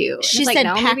happy to. And She like, said,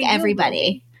 no, pack maybe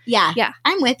everybody. Yeah.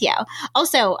 I'm with you.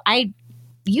 Also,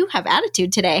 you have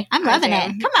attitude today. I'm loving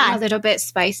it. Come on. A little bit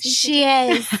spicy. She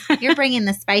is. You're bringing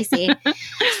the spicy.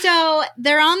 So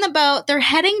they're on the boat. They're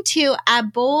heading to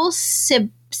Abul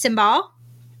Simbel,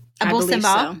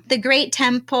 the great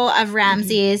temple of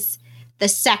Ramses the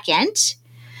Second.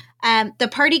 The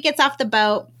party gets off the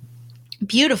boat.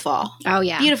 Beautiful. Oh,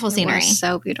 yeah. Beautiful scenery. It was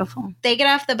so beautiful. They get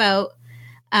off the boat.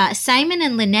 Simon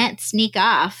and Lynette sneak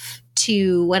off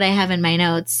to what I have in my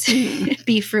notes,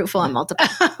 be fruitful and multiply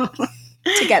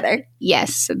together.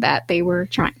 Yes, that they were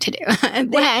trying to do.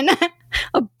 And then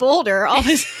a boulder all of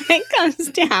a sudden comes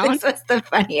down. This was the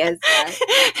funniest.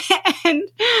 And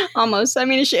almost, I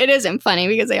mean, it isn't funny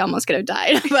because they almost could have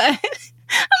died, but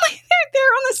I'm like, they're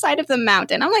on the side of the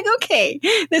mountain. I'm like, okay,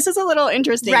 this is a little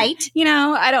interesting. Right. You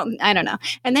know, I don't know.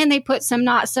 And then they put some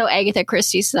not so Agatha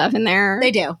Christie stuff in there.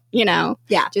 They do. You know.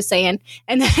 Yeah. Just saying.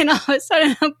 And then all of a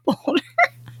sudden a boulder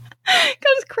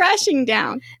comes crashing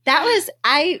down. That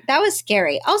was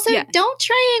scary. Also, don't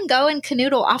try and go and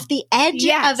canoodle off the edge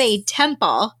of a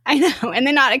temple. I know. And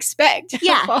then not expect.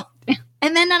 Yeah.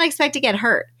 And then not expect to get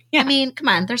hurt. Yeah. I mean, come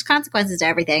on. There's consequences to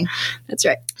everything. That's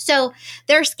right. So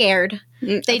they're scared.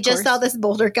 They just saw this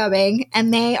boulder coming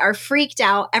and they are freaked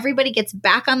out. Everybody gets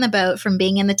back on the boat from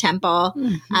being in the temple.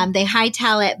 Mm-hmm. They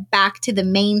hightail it back to the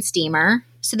main steamer.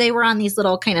 So they were on these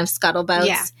little kind of scuttle boats.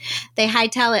 Yeah. They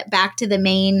hightail it back to the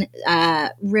main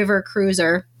river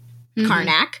cruiser,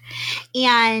 Karnak.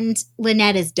 And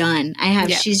Lynette is done.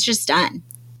 She's just done.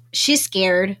 She's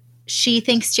scared. She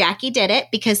thinks Jackie did it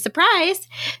because, surprise,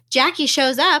 Jackie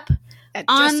shows up at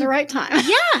just the right time.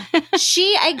 Yeah.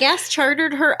 She, I guess,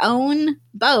 chartered her own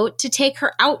boat to take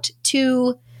her out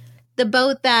to the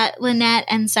boat that Lynette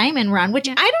and Simon were on, which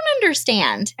I don't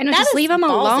understand. I know, just leave them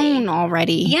alone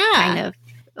already. Yeah. Kind of.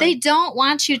 They don't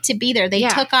want you to be there. They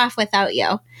took off without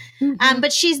you. Mm-hmm.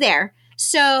 But she's there.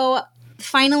 So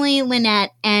finally,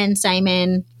 Lynette and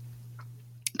Simon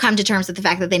come to terms with the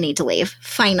fact that they need to leave.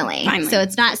 Finally. So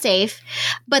it's not safe.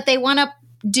 But they want to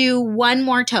do one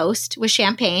more toast with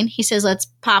champagne. He says, let's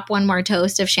pop one more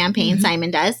toast of champagne. Simon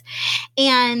does.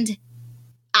 And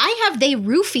they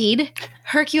roofied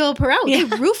Hercule Poirot. Yeah.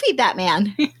 They roofied that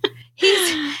man.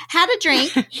 He's had a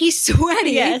drink. He's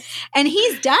sweaty. And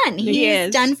he's done.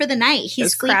 He's done for the night.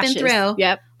 He's sleeping through.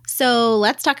 Yep. So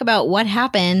let's talk about what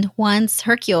happened once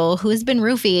Hercule, who's been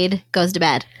roofied, goes to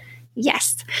bed.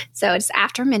 Yes. So it's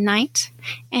after midnight,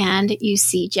 and you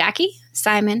see Jackie,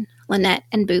 Simon, Lynette,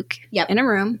 and Book in a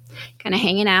room, kind of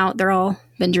hanging out. They're all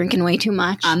been drinking way too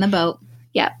much. On the boat.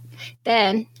 Yep.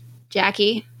 Then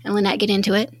Jackie and Lynette get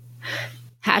into it.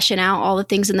 hashing out all the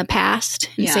things in the past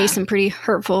and say some pretty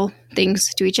hurtful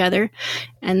things to each other.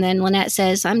 And then Lynette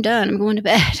says, I'm done. I'm going to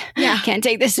bed. Yeah. Can't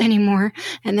take this anymore.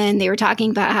 And then they were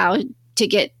talking about how to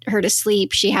get her to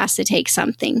sleep, she has to take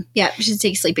something. Yeah, she should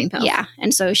take sleeping pills. Yeah.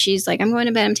 And so she's like, I'm going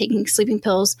to bed. I'm taking sleeping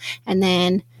pills. And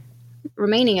then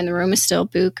remaining in the room is still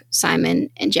Book, Simon,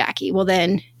 and Jackie. Well,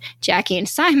 then Jackie and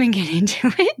Simon get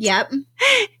into it. Yep.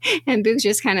 And Book's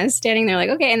just kind of standing there like,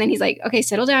 okay. And then he's like, okay,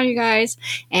 settle down, you guys.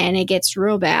 And it gets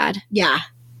real bad. Yeah.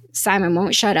 Simon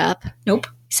won't shut up. Nope.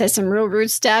 Says some real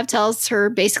rude stuff, tells her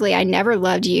basically, I never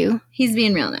loved you. He's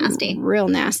being real nasty. Real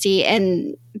nasty.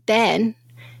 And then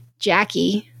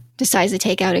Jackie decides to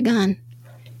take out a gun,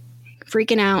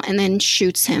 freaking out, and then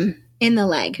shoots him. In the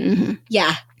leg. Mm-hmm.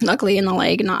 Yeah. Luckily in the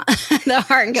leg, not the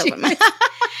heart and killed him.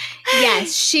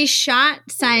 Yes, she shot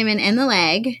Simon in the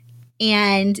leg,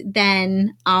 and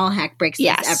then all heck breaks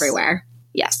loose everywhere.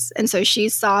 Yes. And so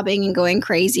she's sobbing and going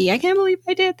crazy. I can't believe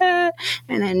I did that.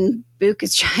 And then Book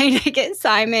is trying to get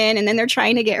Simon, and then they're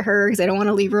trying to get her because they don't want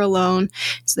to leave her alone.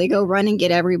 So they go run and get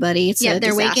everybody. It's they're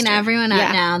disaster. Waking everyone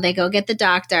up now. They go get the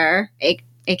doctor,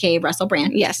 a.k.a. Russell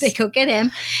Brand. Yes. They go get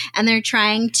him, and they're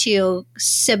trying to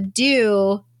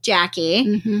subdue Jackie.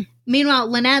 Mm-hmm. Meanwhile,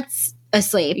 Lynette's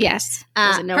asleep. Yes.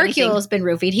 Hercule's been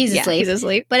roofied. He's asleep. He's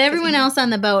asleep. But everyone else on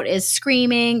the boat is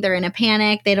screaming. They're in a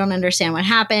panic. They don't understand what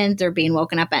happened. They're being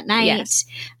woken up at night. Yes.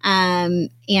 And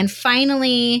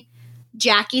finally,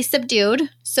 Jackie's subdued.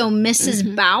 So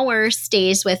Mrs. Bauer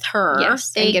stays with her.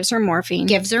 Yes. And gives her morphine.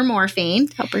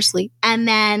 Help her sleep. And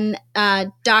then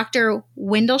Dr.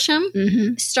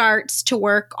 Windlesham starts to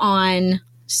work on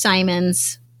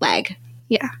Simon's leg.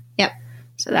 Yeah. Yep.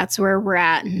 So that's where we're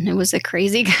at. And it was a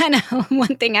crazy kind of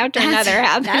one thing after another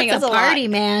happening. That's a party,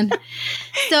 man.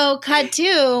 So cut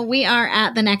to, we are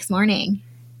at the next morning.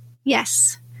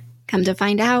 Yes. Come to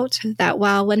find out that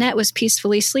while Lynette was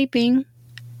peacefully sleeping,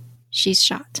 she's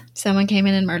shot. Someone came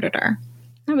in and murdered her.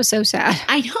 That was so sad.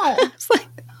 I know. It's like,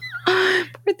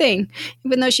 poor thing.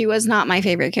 Even though she was not my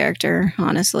favorite character,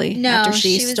 honestly. No, after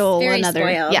she was stole very another.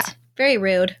 Spoiled. Yeah. Very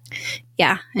rude.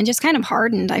 Yeah. And just kind of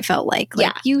hardened, I felt like.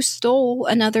 You stole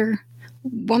another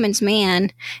woman's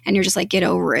man and you're just like, get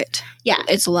over it. Yeah.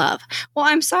 It's love. Well,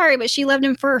 I'm sorry, but she loved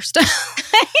him first.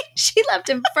 She loved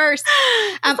him first.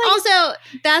 Also,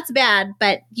 that's bad,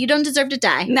 but you don't deserve to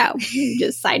die. No.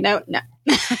 Just side note, no.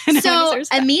 So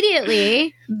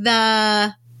immediately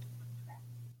the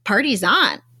party's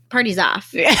on. Party's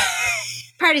off. Yeah.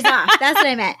 Party's off. That's what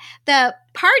I meant. The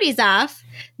party's off.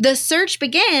 The search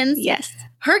begins. Yes.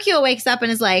 Hercule wakes up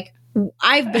and is like,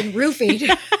 I've been roofied.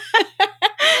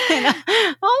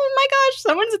 Oh my gosh,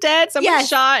 someone's dead. Someone's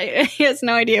shot. He has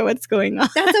no idea what's going on.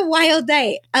 That's a wild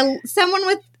night. Someone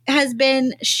has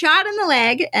been shot in the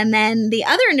leg, and then the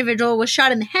other individual was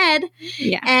shot in the head.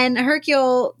 Yeah. And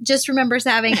Hercule just remembers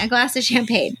having a glass of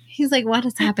champagne. He's like, what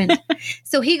has happened?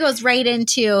 So he goes right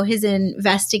into his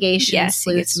investigation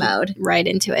sleuth mode. Right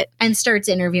into it. And starts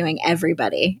interviewing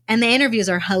everybody. And the interviews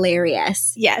are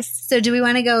hilarious. Yes. So do we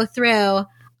want to go through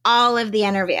all of the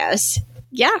interviews?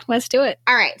 Yeah, let's do it.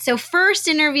 All right. So first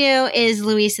interview is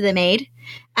Louisa the maid.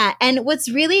 And what's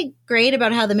really great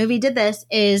about how the movie did this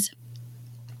is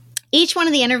each one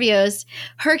of the interviews,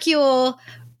 Hercule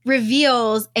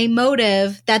reveals a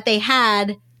motive that they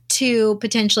had to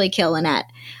potentially kill Lynette.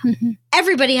 Mm-hmm.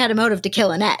 Everybody had a motive to kill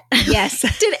Lynette. Yes.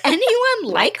 Did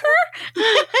anyone like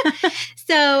her?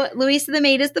 So Louisa the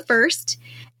maid is the first.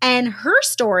 And her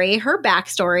story, her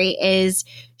backstory is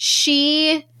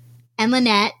she and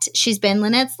Lynette, she's been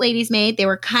Lynette's lady's maid. They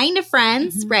were kind of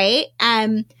friends, right?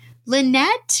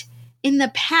 Lynette in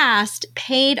the past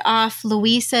paid off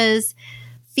Louisa's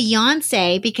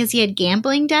fiance because he had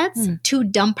gambling debts to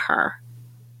dump her.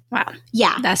 Wow.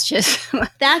 Yeah. That's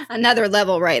another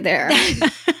level right there.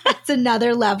 That's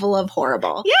another level of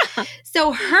horrible. Yeah.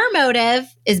 So her motive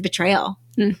is betrayal.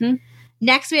 Mm-hmm.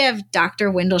 Next, we have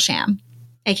Dr. Windlesham,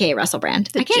 a.k.a. Russell Brand.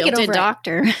 I can't get over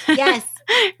doctor. Yes.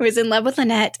 Who was in love with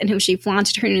Lynette and who she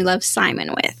flaunted her new love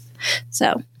Simon with.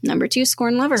 So, number 2,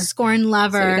 scorn lover. Scorn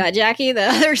lover. So we got Jackie, the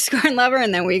other scorn lover,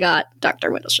 and then we got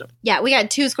Dr. Windlesham. Yeah, we got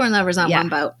 2 scorn lovers on one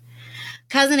boat.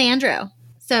 Cousin Andrew.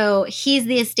 So he's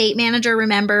the estate manager,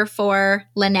 remember, for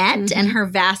Lynette and her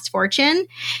vast fortune.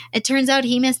 It turns out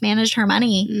he mismanaged her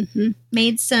money,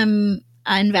 made some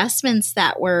investments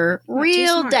that were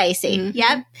real dicey.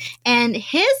 Yep. And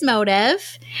his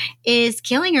motive is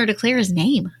killing her to clear his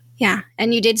name. Yeah.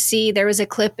 And you did see there was a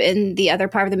clip in the other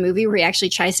part of the movie where he actually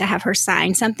tries to have her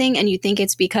sign something, and you think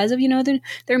it's because of,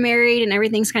 they're married and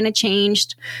everything's kind of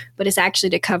changed, but it's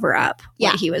actually to cover up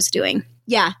what he was doing.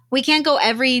 Yeah. We can't go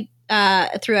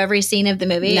through every scene of the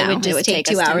movie. No, it would just take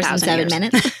 2 hours and 7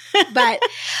 minutes. But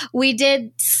we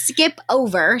did skip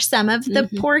over some of the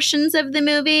portions of the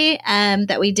movie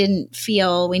that we didn't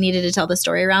feel we needed to tell the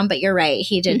story around. But you're right.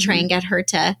 He did try and get her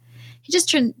to – he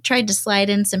just tried to slide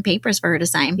in some papers for her to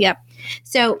sign. Yep.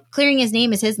 So clearing his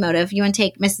name is his motive. You want to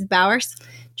take Mrs. Bowers?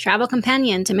 Travel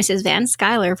companion to Mrs. Van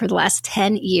Schuyler for the last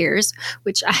 10 years,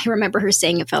 which I remember her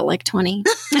saying it felt like 20.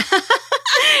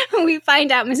 We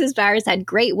find out Mrs. Bowers had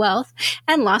great wealth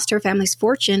and lost her family's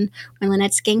fortune when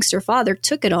Lynette's gangster father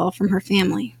took it all from her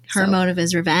family. Her motive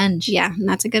is revenge. Yeah,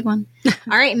 that's a good one.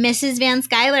 All right, Mrs. Van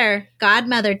Schuyler,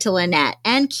 godmother to Lynette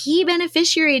and key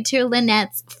beneficiary to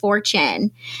Lynette's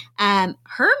fortune.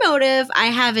 Her motive I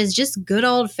have is just good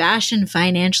old-fashioned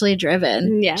financially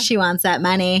driven. Yeah. She wants that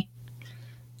money.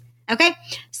 Okay,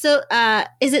 so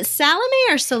is it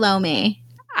Salome or Salome?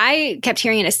 I kept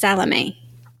hearing it as Salome.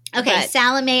 Okay,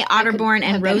 Salome Otterborn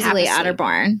and Rosalie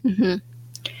Otterborn.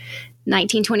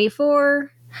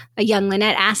 1924, a young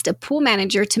Lynette asked a pool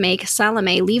manager to make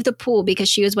Salome leave the pool because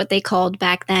she was what they called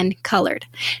back then colored.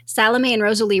 Salome and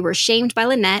Rosalie were shamed by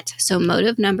Lynette, so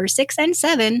motive number 6 and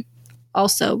 7,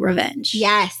 also revenge.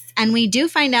 Yes, and we do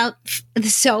find out,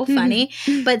 so funny,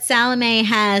 but Salome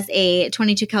has a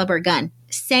 .22 caliber gun.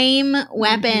 Same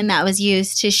weapon that was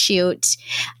used to shoot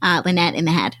Lynette in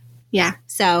the head. Yeah.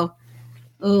 So...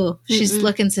 ooh, she's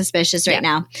looking suspicious right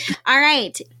now. All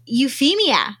right.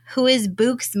 Euphemia, who is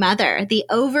Book's mother, the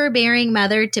overbearing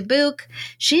mother to Book.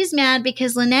 She's mad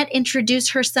because Lynette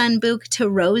introduced her son Book to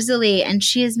Rosalie, and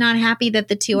she is not happy that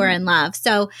the two are in love.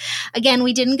 So, again,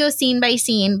 we didn't go scene by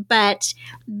scene, but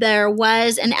there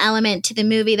was an element to the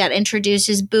movie that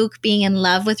introduces Book being in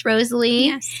love with Rosalie.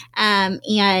 Yes.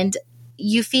 And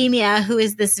Euphemia, who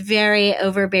is this very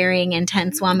overbearing,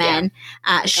 intense woman,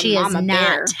 she is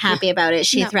not happy about it.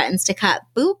 She threatens to cut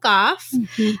Book off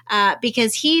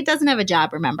because he doesn't have a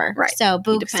job, remember? Right. So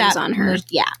Book depends on her.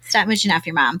 Stop mooching off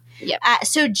your mom. Yep.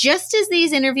 So just as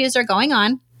these interviews are going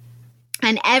on,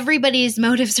 and everybody's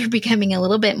motives are becoming a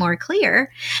little bit more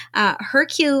clear,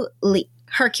 Hercule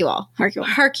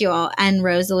and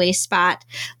Rosalie spot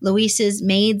Louise's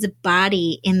maid's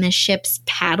body in the ship's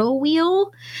paddle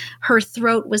wheel. Her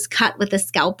throat was cut with a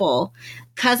scalpel.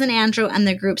 Cousin Andrew and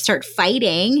the group start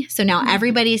fighting. So now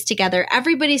everybody's together.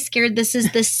 Everybody's scared this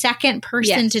is the second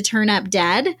person to turn up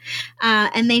dead.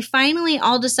 And they finally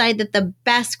all decide that the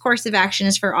best course of action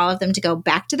is for all of them to go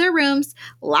back to their rooms,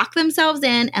 lock themselves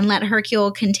in, and let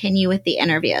Hercule continue with the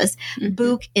interviews.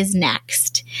 Book is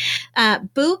next.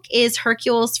 Book is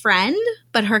Hercule's friend,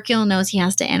 but Hercule knows he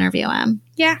has to interview him.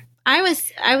 Yeah. I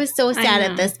was so sad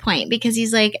at this point because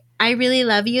he's like, I really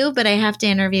love you, but I have to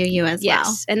interview you as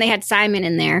well. And they had Simon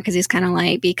in there because he's kind of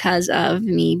like, because of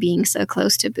me being so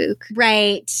close to Book.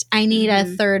 Right. I need a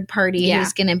third party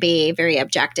who's going to be very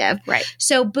objective. Right.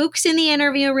 So Book's in the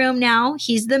interview room now.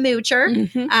 He's the moocher.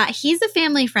 He's a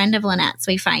family friend of Lynette's,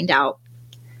 we find out.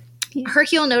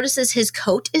 Hercule notices his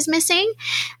coat is missing,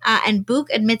 and Book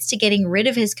admits to getting rid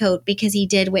of his coat because he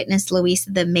did witness Louise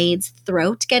the maid's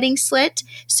throat getting slit,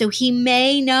 so he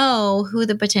may know who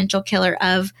the potential killer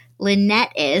of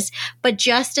Lynette is. But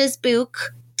just as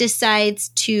Book decides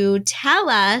to tell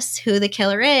us who the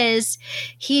killer is,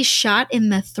 he's shot in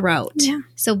the throat. Yeah.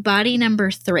 So body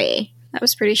number 3. That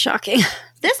was pretty shocking.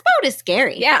 This boat is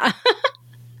scary. Yeah.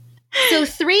 So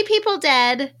 3 people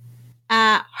dead.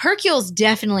 Hercule's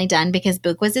definitely done because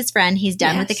Book was his friend. He's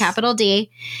done with the capital D.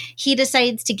 He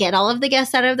decides to get all of the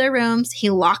guests out of their rooms.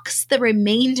 He locks the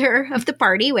remainder of the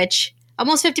party, which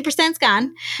almost 50% is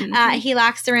gone. He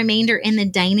locks the remainder in the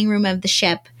dining room of the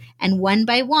ship. And one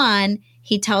by one,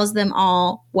 he tells them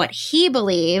all what he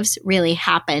believes really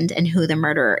happened and who the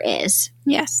murderer is.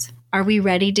 Yes. Are we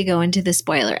ready to go into the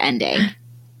spoiler ending?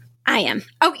 I am.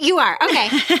 Oh, you are. Okay.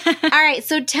 All right.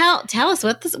 So tell us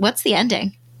what's the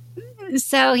ending?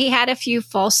 So he had a few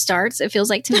false starts, it feels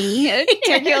like to me.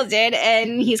 Hercule did.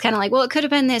 And he's kind of like, well, it could have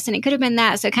been this and it could have been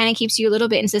that. So it kind of keeps you a little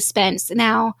bit in suspense.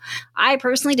 Now, I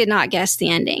personally did not guess the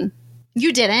ending.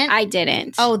 You didn't? I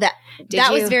didn't. Oh, that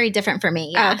was very different for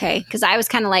me. Yeah. Oh, okay. Because I was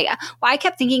kind of like, well, I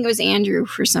kept thinking it was Andrew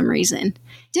for some reason.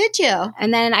 Did you?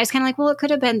 And then I was kind of like, well, it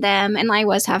could have been them. And I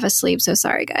was half asleep. So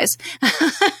sorry, guys.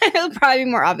 It'll probably be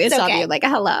more obvious. Okay. I'll be like,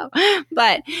 hello.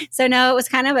 But so no, it was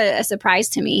kind of a surprise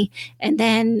to me. And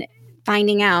then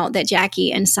finding out that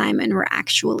Jackie and Simon were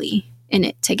actually in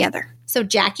it together. So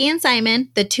Jackie and Simon,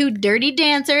 the 2 dirty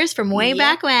dancers from way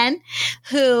back when,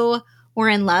 who were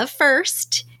in love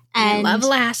first. And love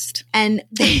last. And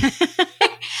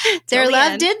their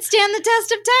love did stand the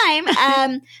test of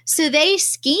time. So they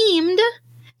schemed.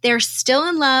 They're still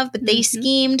in love, but they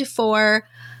schemed for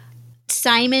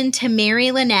Simon to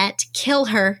marry Lynette, kill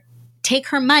her, take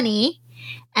her money,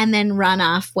 and then run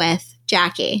off with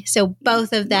Jackie. So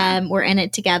both of them were in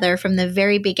it together from the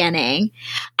very beginning.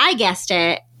 I guessed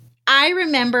it. I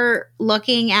remember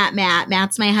looking at Matt.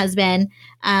 Matt's my husband.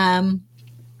 And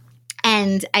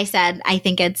I said, I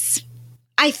think it's,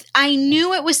 I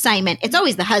knew it was Simon. It's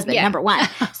always the husband, number one.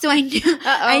 So I knew,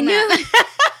 I knew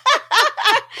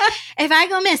if I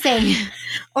go missing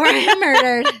or I'm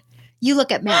murdered, you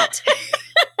look at Matt.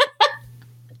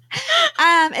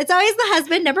 It's always the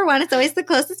husband, number one. It's always the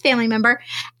closest family member.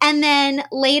 And then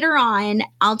later on,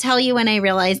 I'll tell you when I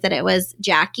realized that it was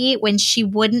Jackie, when she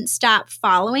wouldn't stop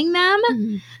following them.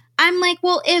 Mm-hmm. I'm like,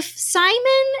 well, if Simon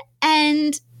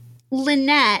and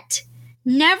Lynette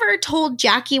never told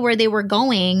Jackie where they were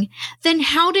going, then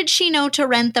how did she know to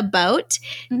rent the boat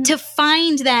to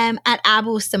find them at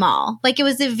Abu Simal? Like, it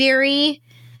was a very...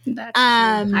 That's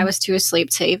true. I was too asleep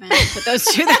to even put those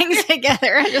two things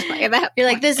together. I just like that. You're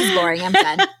like, this is boring. I'm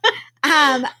done.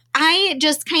 I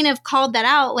just kind of called that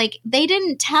out. Like, they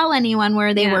didn't tell anyone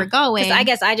where they were going. I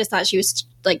guess I just thought she was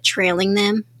like trailing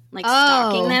them, like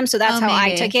stalking them. So that's how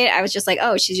maybe. I took it. I was just like,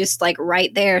 oh, she's just like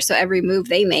right there. So every move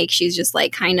they make, she's just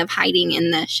like kind of hiding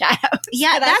in the shadows.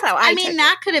 Yeah, that's how I mean,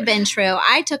 that could have been true.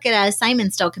 I took it as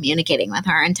Simon's still communicating with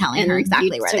her and telling her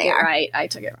exactly where they are. Right. I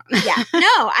took it wrong. Yeah.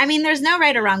 No, I mean, there's no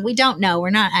right or wrong. We don't know. We're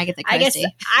not Agatha Christie. I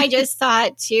guess I just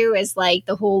thought too is like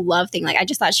the whole love thing. Like, I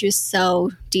just thought she was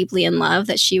so deeply in love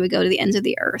that she would go to the ends of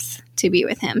the earth to be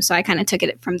with him. So I kind of took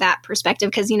it from that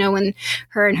perspective, because, you know, when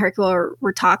her and Hercule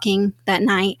were talking that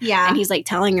night, and he's like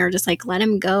telling her, just like, let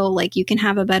him go. Like, you can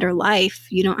have a better life.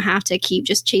 You don't have to keep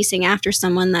just chasing after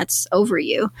someone that's over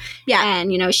you. Yeah.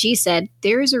 And, you know, she said,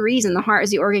 there is a reason the heart is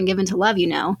the organ given to love, you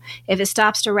know. If it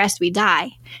stops to rest, we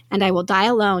die. And I will die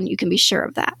alone. You can be sure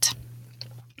of that.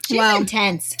 She's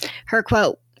intense. Her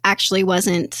quote actually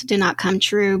did not come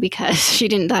true, because she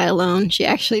didn't die alone. She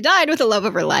actually died with the love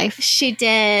of her life. She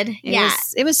did.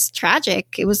 It was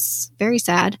tragic. It was very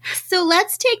sad. So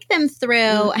let's take them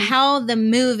through how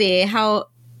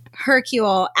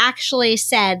Hercule actually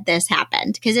said this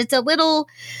happened, because it's a little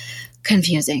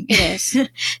confusing. It is.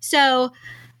 So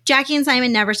Jackie and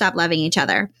Simon never stopped loving each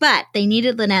other, but they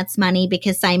needed Lynette's money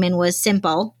because Simon was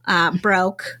simple,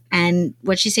 broke, and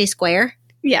what'd she say, square?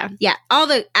 Yeah. Yeah. All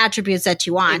the attributes that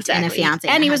you want in a fiance.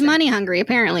 And he was money hungry,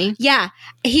 apparently. Yeah.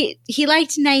 He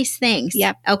liked nice things.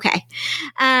 Yep. Okay.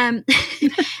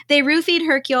 They roofied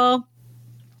Hercule.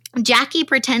 Jackie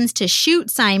pretends to shoot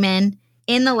Simon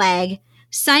in the leg.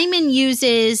 Simon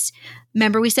uses,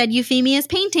 remember we said Euphemia's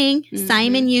painting. Mm-hmm.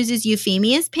 Simon uses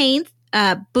Euphemia's paint,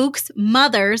 Book's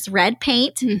mother's red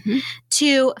paint,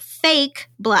 to fake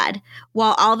blood.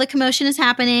 While all the commotion is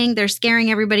happening, they're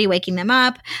scaring everybody, waking them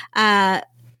up.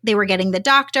 They were getting the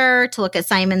doctor to look at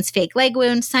Simon's fake leg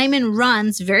wound. Simon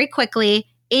runs very quickly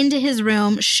into his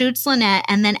room, shoots Lynette,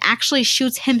 and then actually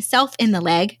shoots himself in the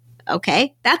leg.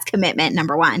 Okay, that's commitment,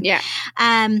 number one. Yeah.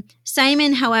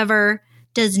 Simon, however,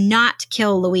 does not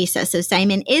kill Louisa. So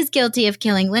Simon is guilty of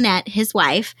killing Lynette, his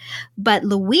wife, but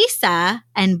Louisa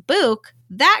and Book,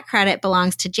 that credit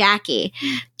belongs to Jackie.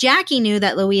 Jackie knew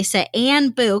that Louisa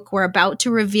and Book were about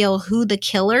to reveal who the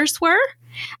killers were,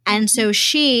 and so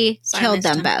she killed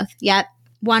them both. Yep.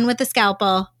 One with the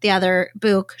scalpel, the other,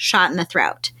 Book, shot in the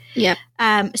throat. Yep.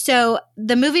 So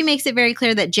the movie makes it very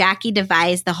clear that Jackie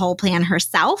devised the whole plan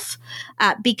herself,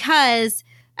 because,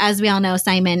 as we all know,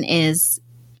 Simon is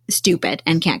stupid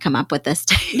and can't come up with this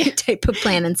type of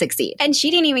plan and succeed. And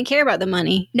she didn't even care about the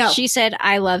money. No. She said,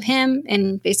 I love him,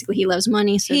 and basically he loves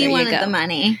money, so there you go. He wanted the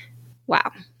money.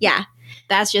 Wow. Yeah.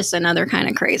 That's just another kind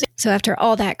of crazy. So after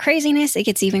all that craziness, it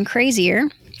gets even crazier.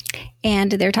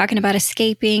 And they're talking about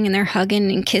escaping, and they're hugging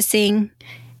and kissing.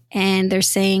 And they're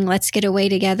saying, let's get away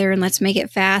together and let's make it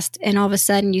fast. And all of a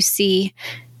sudden you see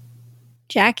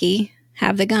Jackie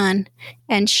have the gun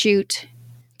and shoot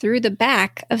through the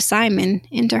back of Simon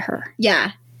into her.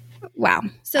 Yeah. Wow.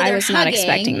 So I was not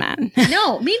expecting that.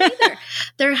 No, me neither.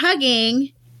 They're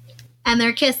hugging and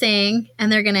they're kissing and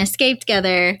they're going to escape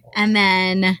together. And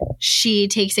then she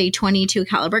takes a .22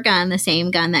 caliber gun, the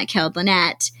same gun that killed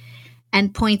Lynette,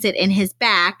 and points it in his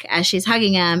back as she's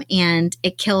hugging him, and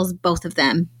it kills both of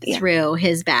them through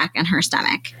his back and her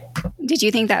stomach. Did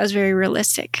you think that was very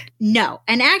realistic? No.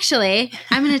 And actually,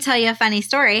 I'm going to tell you a funny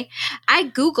story. I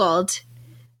Googled,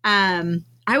 I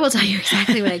will tell you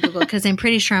exactly what I Googled, because I'm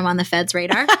pretty sure I'm on the Fed's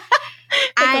radar.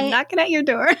 I'm knocking at your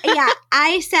door. Yeah.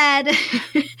 I said,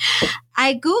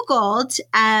 I Googled,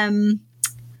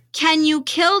 can you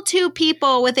kill two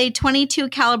people with a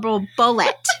 .22 caliber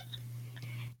bullet?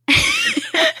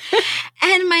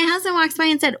 And my husband walks by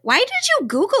and said, why did you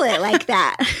Google it like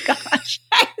that? Gosh.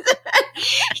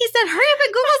 He said, hurry up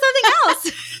and Google something else.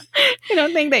 I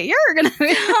don't think that you're going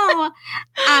to.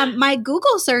 So, my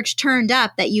Google search turned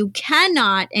up that you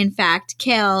cannot, in fact,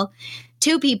 kill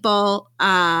two people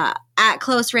at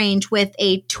close range with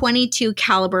a .22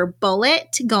 caliber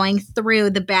bullet going through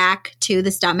the back to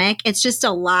the stomach. It's just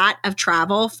a lot of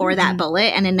travel for that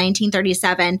bullet. And in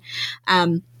 1937,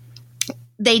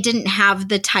 they didn't have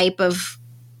the type of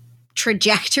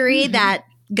trajectory that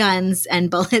guns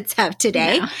and bullets have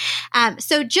today. No.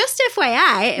 So just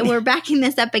FYI, we're backing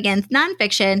this up against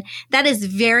nonfiction. That is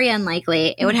very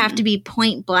unlikely. It would have to be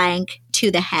point blank to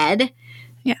the head.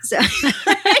 Yeah. So this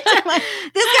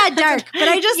got dark, but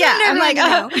I just I'm like,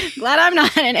 glad I'm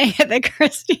not an Agatha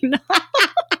Christie novel.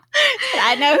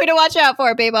 I know who to watch out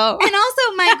for, people. And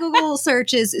also, my Google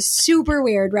search is super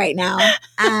weird right now.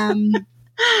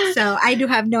 So I do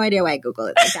have no idea why I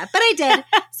Googled it like that, but I did.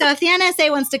 So if the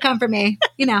NSA wants to come for me,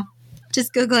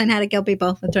 just Googling how to kill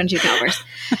people with .22 calibers.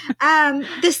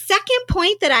 The second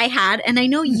point that I had, and I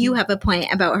know you have a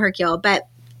point about Hercule, but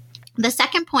the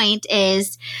second point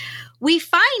is we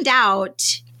find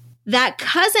out that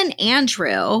Cousin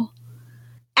Andrew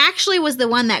actually was the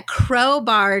one that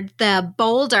crowbarred the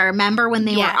boulder. Remember when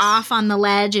they were off on the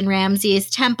ledge in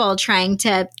Ramses' temple trying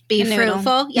to be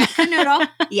fruitful? Yeah, canoodle.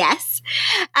 Yes.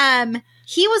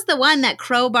 He was the one that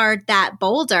crowbarred that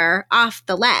boulder off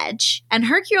the ledge. And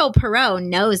Hercule Poirot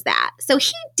knows that. So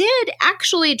he did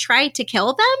actually try to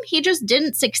kill them. He just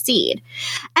didn't succeed.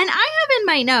 And I have in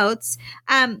my notes,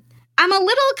 I'm a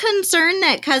little concerned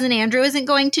that Cousin Andrew isn't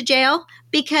going to jail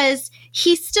because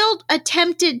he still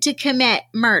attempted to commit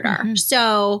murder.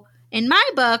 So in my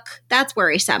book, that's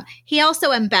worrisome. He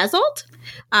also embezzled,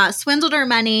 swindled her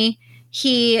money.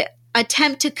 He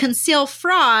attempted to conceal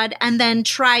fraud and then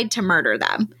tried to murder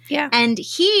them. Yeah. And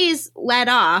he's let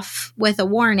off with a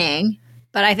warning.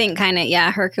 But I think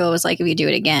Hercule was like, if you do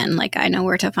it again, like, I know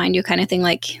where to find you kind of thing,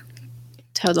 like,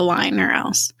 toe the line or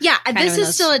else. Yeah, this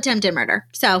is still attempted murder.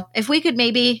 So if we could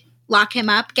maybe lock him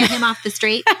up, get him off the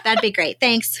street, that'd be great.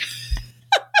 Thanks.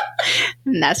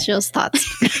 And that's Jill's thoughts.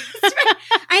 That's right.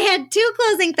 I had two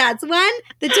closing thoughts. One,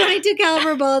 the .22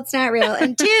 caliber bullet's not real.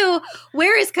 And two,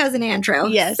 where is Cousin Andrew?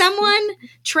 Yes. Someone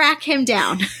track him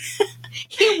down.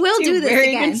 He will do this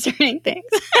very again. concerning things.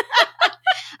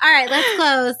 All right, let's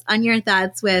close on your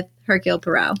thoughts with Hercule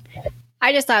Poirot.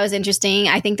 I just thought it was interesting.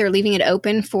 I think they're leaving it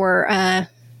open for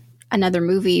another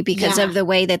movie because of the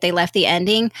way that they left the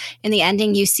ending. In the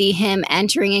ending, you see him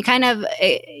entering and kind of,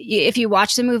 if you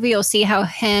watch the movie, you'll see how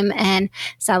him and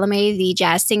Salome, the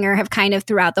jazz singer, have kind of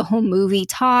throughout the whole movie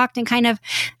talked and kind of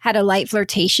had a light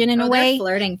flirtation in a way. They're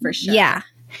flirting for sure. Yeah.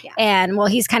 And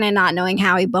he's kind of not knowing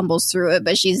how he bumbles through it,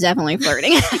 but she's definitely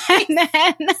flirting. And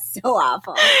then, so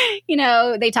awful.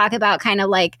 They talk about kind of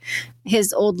like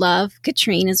his old love,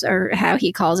 Katrine is, or how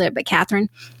he calls it, but Catherine,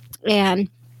 and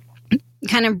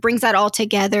kind of brings that all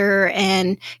together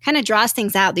and kind of draws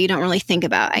things out that you don't really think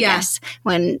about, I guess,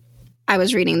 when I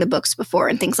was reading the books before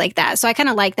and things like that. So I kind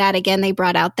of like that. Again, they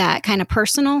brought out that kind of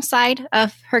personal side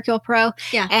of Hercule Poirot.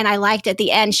 Yeah. And I liked at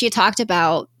the end, she talked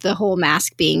about the whole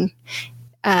mask being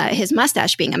his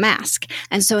mustache being a mask.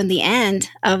 And so in the end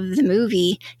of the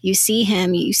movie, you see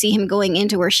him going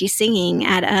into where she's singing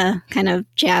at a kind of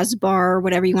jazz bar or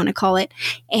whatever you want to call it.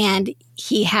 And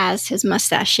he has his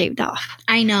mustache shaved off.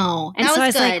 I know. And so I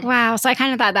was like, wow. So I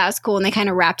kind of thought that was cool. And they kind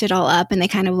of wrapped it all up and they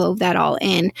kind of wove that all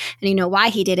in. And why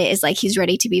he did it is like he's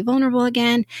ready to be vulnerable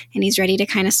again and he's ready to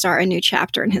kind of start a new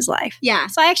chapter in his life. Yeah.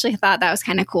 So I actually thought that was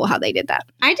kind of cool how they did that.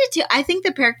 I did too. I think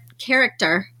the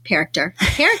character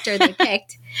they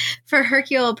picked for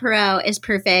Hercule Poirot is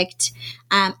perfect.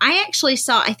 I actually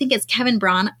saw, I think it's Kevin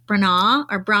Branagh,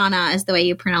 or Branagh is the way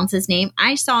you pronounce his name.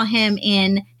 I saw him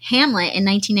in Hamlet in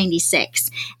 1996,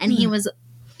 and he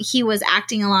was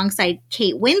acting alongside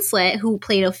Kate Winslet, who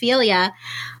played Ophelia.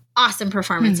 Awesome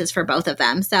performances for both of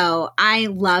them. So I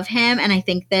love him, and I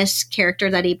think this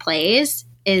character that he plays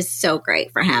is so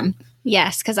great for him.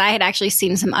 Yes, because I had actually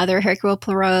seen some other Hercule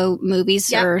Poirot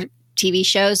movies or TV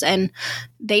shows, and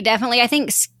they definitely, I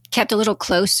think, kept a little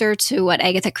closer to what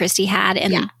Agatha Christie had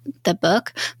in the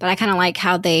book, but I kind of like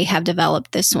how they have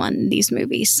developed these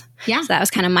movies. Yeah. So that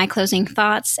was kind of my closing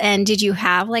thoughts. And did you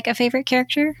have like a favorite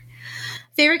character?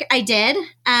 I did.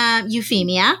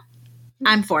 Euphemia.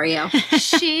 I'm for you.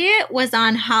 She was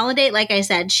on holiday. Like I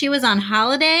said, she was on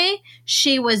holiday.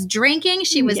 She was drinking.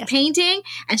 She was painting,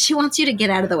 and she wants you to get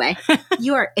out of the way.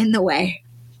 You are in the way.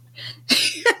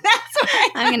 That's why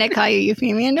I'm going to call you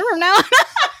Euphemia from now on.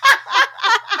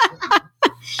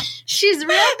 She's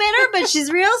real bitter, but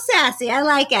she's real sassy. I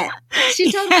like it.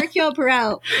 She told Hercule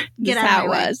Poirot, get out of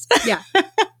my way. Yeah.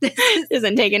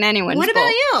 isn't taking anyone's What about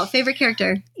bull. you? Favorite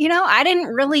character? You know, I didn't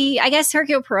really, I guess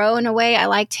Hercule Poirot, in a way, I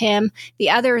liked him. The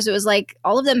others, it was like,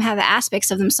 all of them have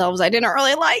aspects of themselves I didn't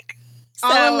really like.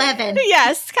 All 11.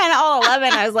 Yes, kind of all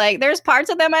 11. I was like, there's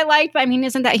parts of them I liked, but I mean,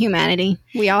 isn't that humanity?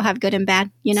 We all have good and bad,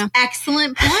 you know?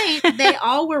 Excellent point. They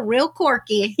all were real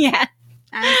quirky. Yeah.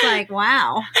 I was like,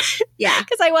 wow. Yeah.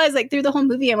 Because I was like, through the whole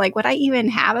movie, I'm like, would I even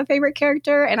have a favorite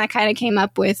character? And I kind of came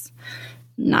up with,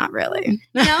 not really.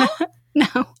 No? No.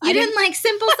 You didn't like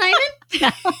Simple Simon?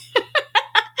 No.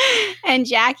 And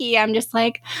Jackie, I'm just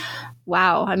like,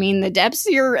 wow. I mean, the depths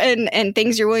and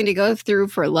things you're willing to go through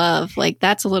for love, like,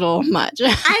 that's a little much.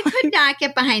 I could not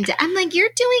get behind it. I'm like, you're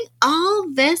doing all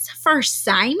this for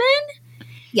Simon?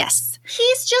 Yes.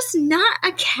 He's just not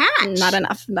a catch. Not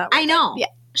enough. I know. Yeah.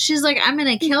 She's like, I'm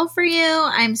going to kill for you.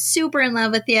 I'm super in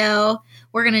love with you.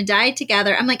 We're going to die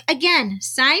together. I'm like, again,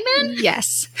 Simon?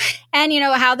 Yes. And you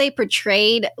know how they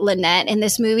portrayed Lynette in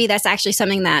this movie? That's actually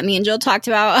something that me and Jill talked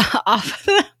about off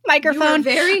the microphone. You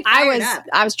were very fired up.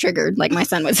 I was triggered, like my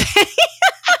son would say.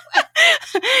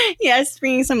 Yes,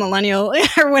 being some millennial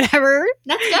or whatever.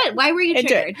 That's good. Why were you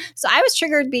triggered? So I was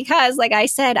triggered because, like I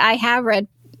said, I have read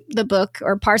the book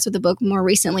or parts of the book more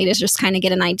recently to just kind of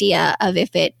get an idea of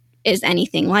if it is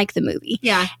anything like the movie.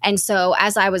 Yeah. And so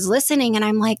as I was listening, and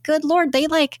I'm like, good Lord, they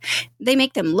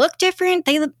make them look different.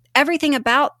 Everything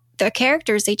about the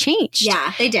characters, they changed.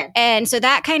 Yeah, they did. And so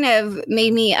that kind of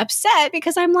made me upset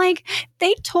because I'm like,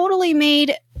 they totally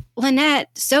made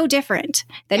Lynette so different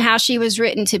than how she was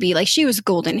written to be. Like, she was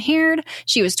golden haired.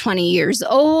 She was 20 years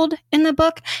old in the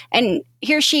book. And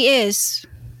here she is.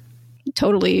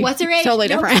 Totally. What's her age? Totally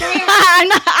Don't different. say it.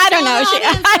 I don't know.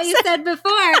 That's what you said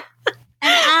before.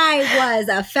 And I was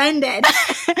offended.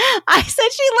 I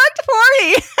said she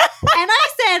looked 40. And I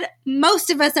said, most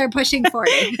of us are pushing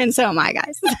 40. And so am I,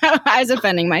 guys. So I was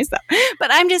offending myself. But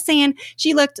I'm just saying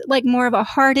she looked like more of a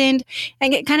hardened,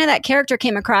 and kind of that character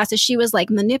came across as she was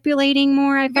like manipulating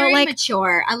more. I felt like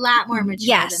mature, a lot more mature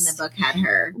Yes. than the book had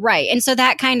her. Right. And so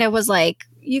that kind of was like,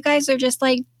 you guys are just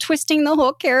like twisting the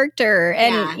whole character.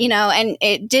 And, you know, and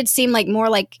it did seem like more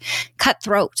like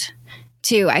cutthroat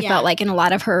too. I felt like in a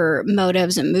lot of her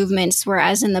motives and movements,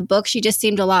 whereas in the book, she just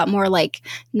seemed a lot more like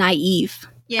naive.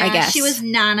 Yeah, I guess. she was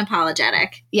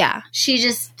non-apologetic. Yeah. She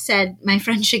just said, my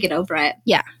friend should get over it.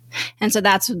 Yeah. And so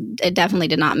it definitely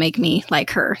did not make me like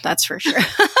her. That's for sure.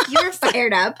 You were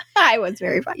fired up. I was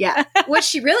very fired. Yeah. What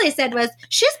she really said was,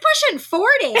 she's pushing 40.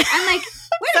 I'm like,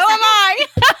 wait So am I.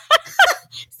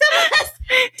 Some of us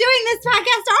doing this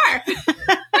podcast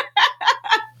are.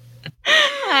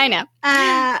 I know.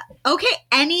 Okay.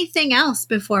 Anything else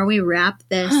before we wrap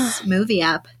this movie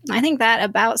up? I think that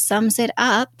about sums it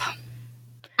up.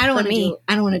 I don't want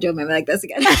to do a movie like this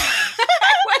again.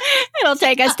 It'll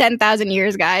take us 10,000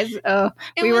 years, guys. Oh,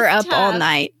 we were up all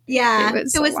night. Yeah. It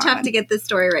was so tough to get the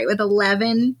story right with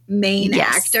 11 main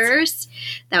actors.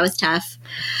 That was tough.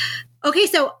 Okay.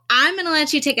 So I'm going to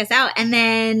let you take us out. And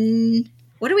then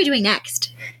what are we doing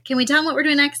next? Can we tell them what we're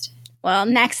doing next? Well,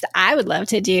 next I would love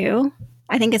to do,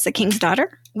 I think it's The King's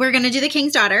Daughter. We're going to do The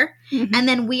King's Daughter. Mm-hmm. And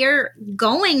then we're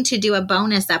going to do a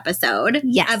bonus episode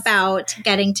about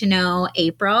getting to know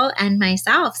April and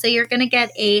myself. So you're going to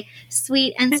get a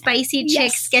sweet and spicy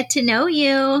chicks get to know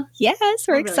you. Yes,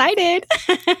 we're excited.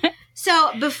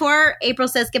 So before April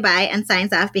says goodbye and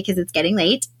signs off because it's getting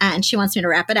late and she wants me to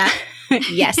wrap it up.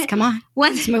 Yes, come on.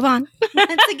 Let's move on.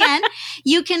 Once again,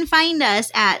 you can find us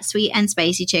at Sweet and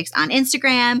Spicy Chicks on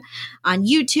Instagram, on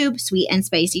YouTube, Sweet and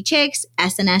Spicy Chicks,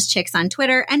 SNS Chicks on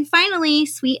Twitter, and finally,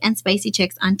 Sweet and Spicy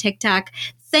Chicks on TikTok.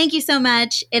 Thank you so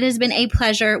much. It has been a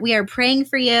pleasure. We are praying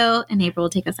for you, and April will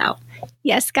take us out.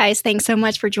 Yes, guys, thanks so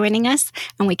much for joining us,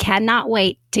 and we cannot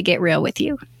wait to get real with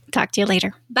you. Talk to you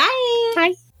later. Bye.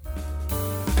 Bye.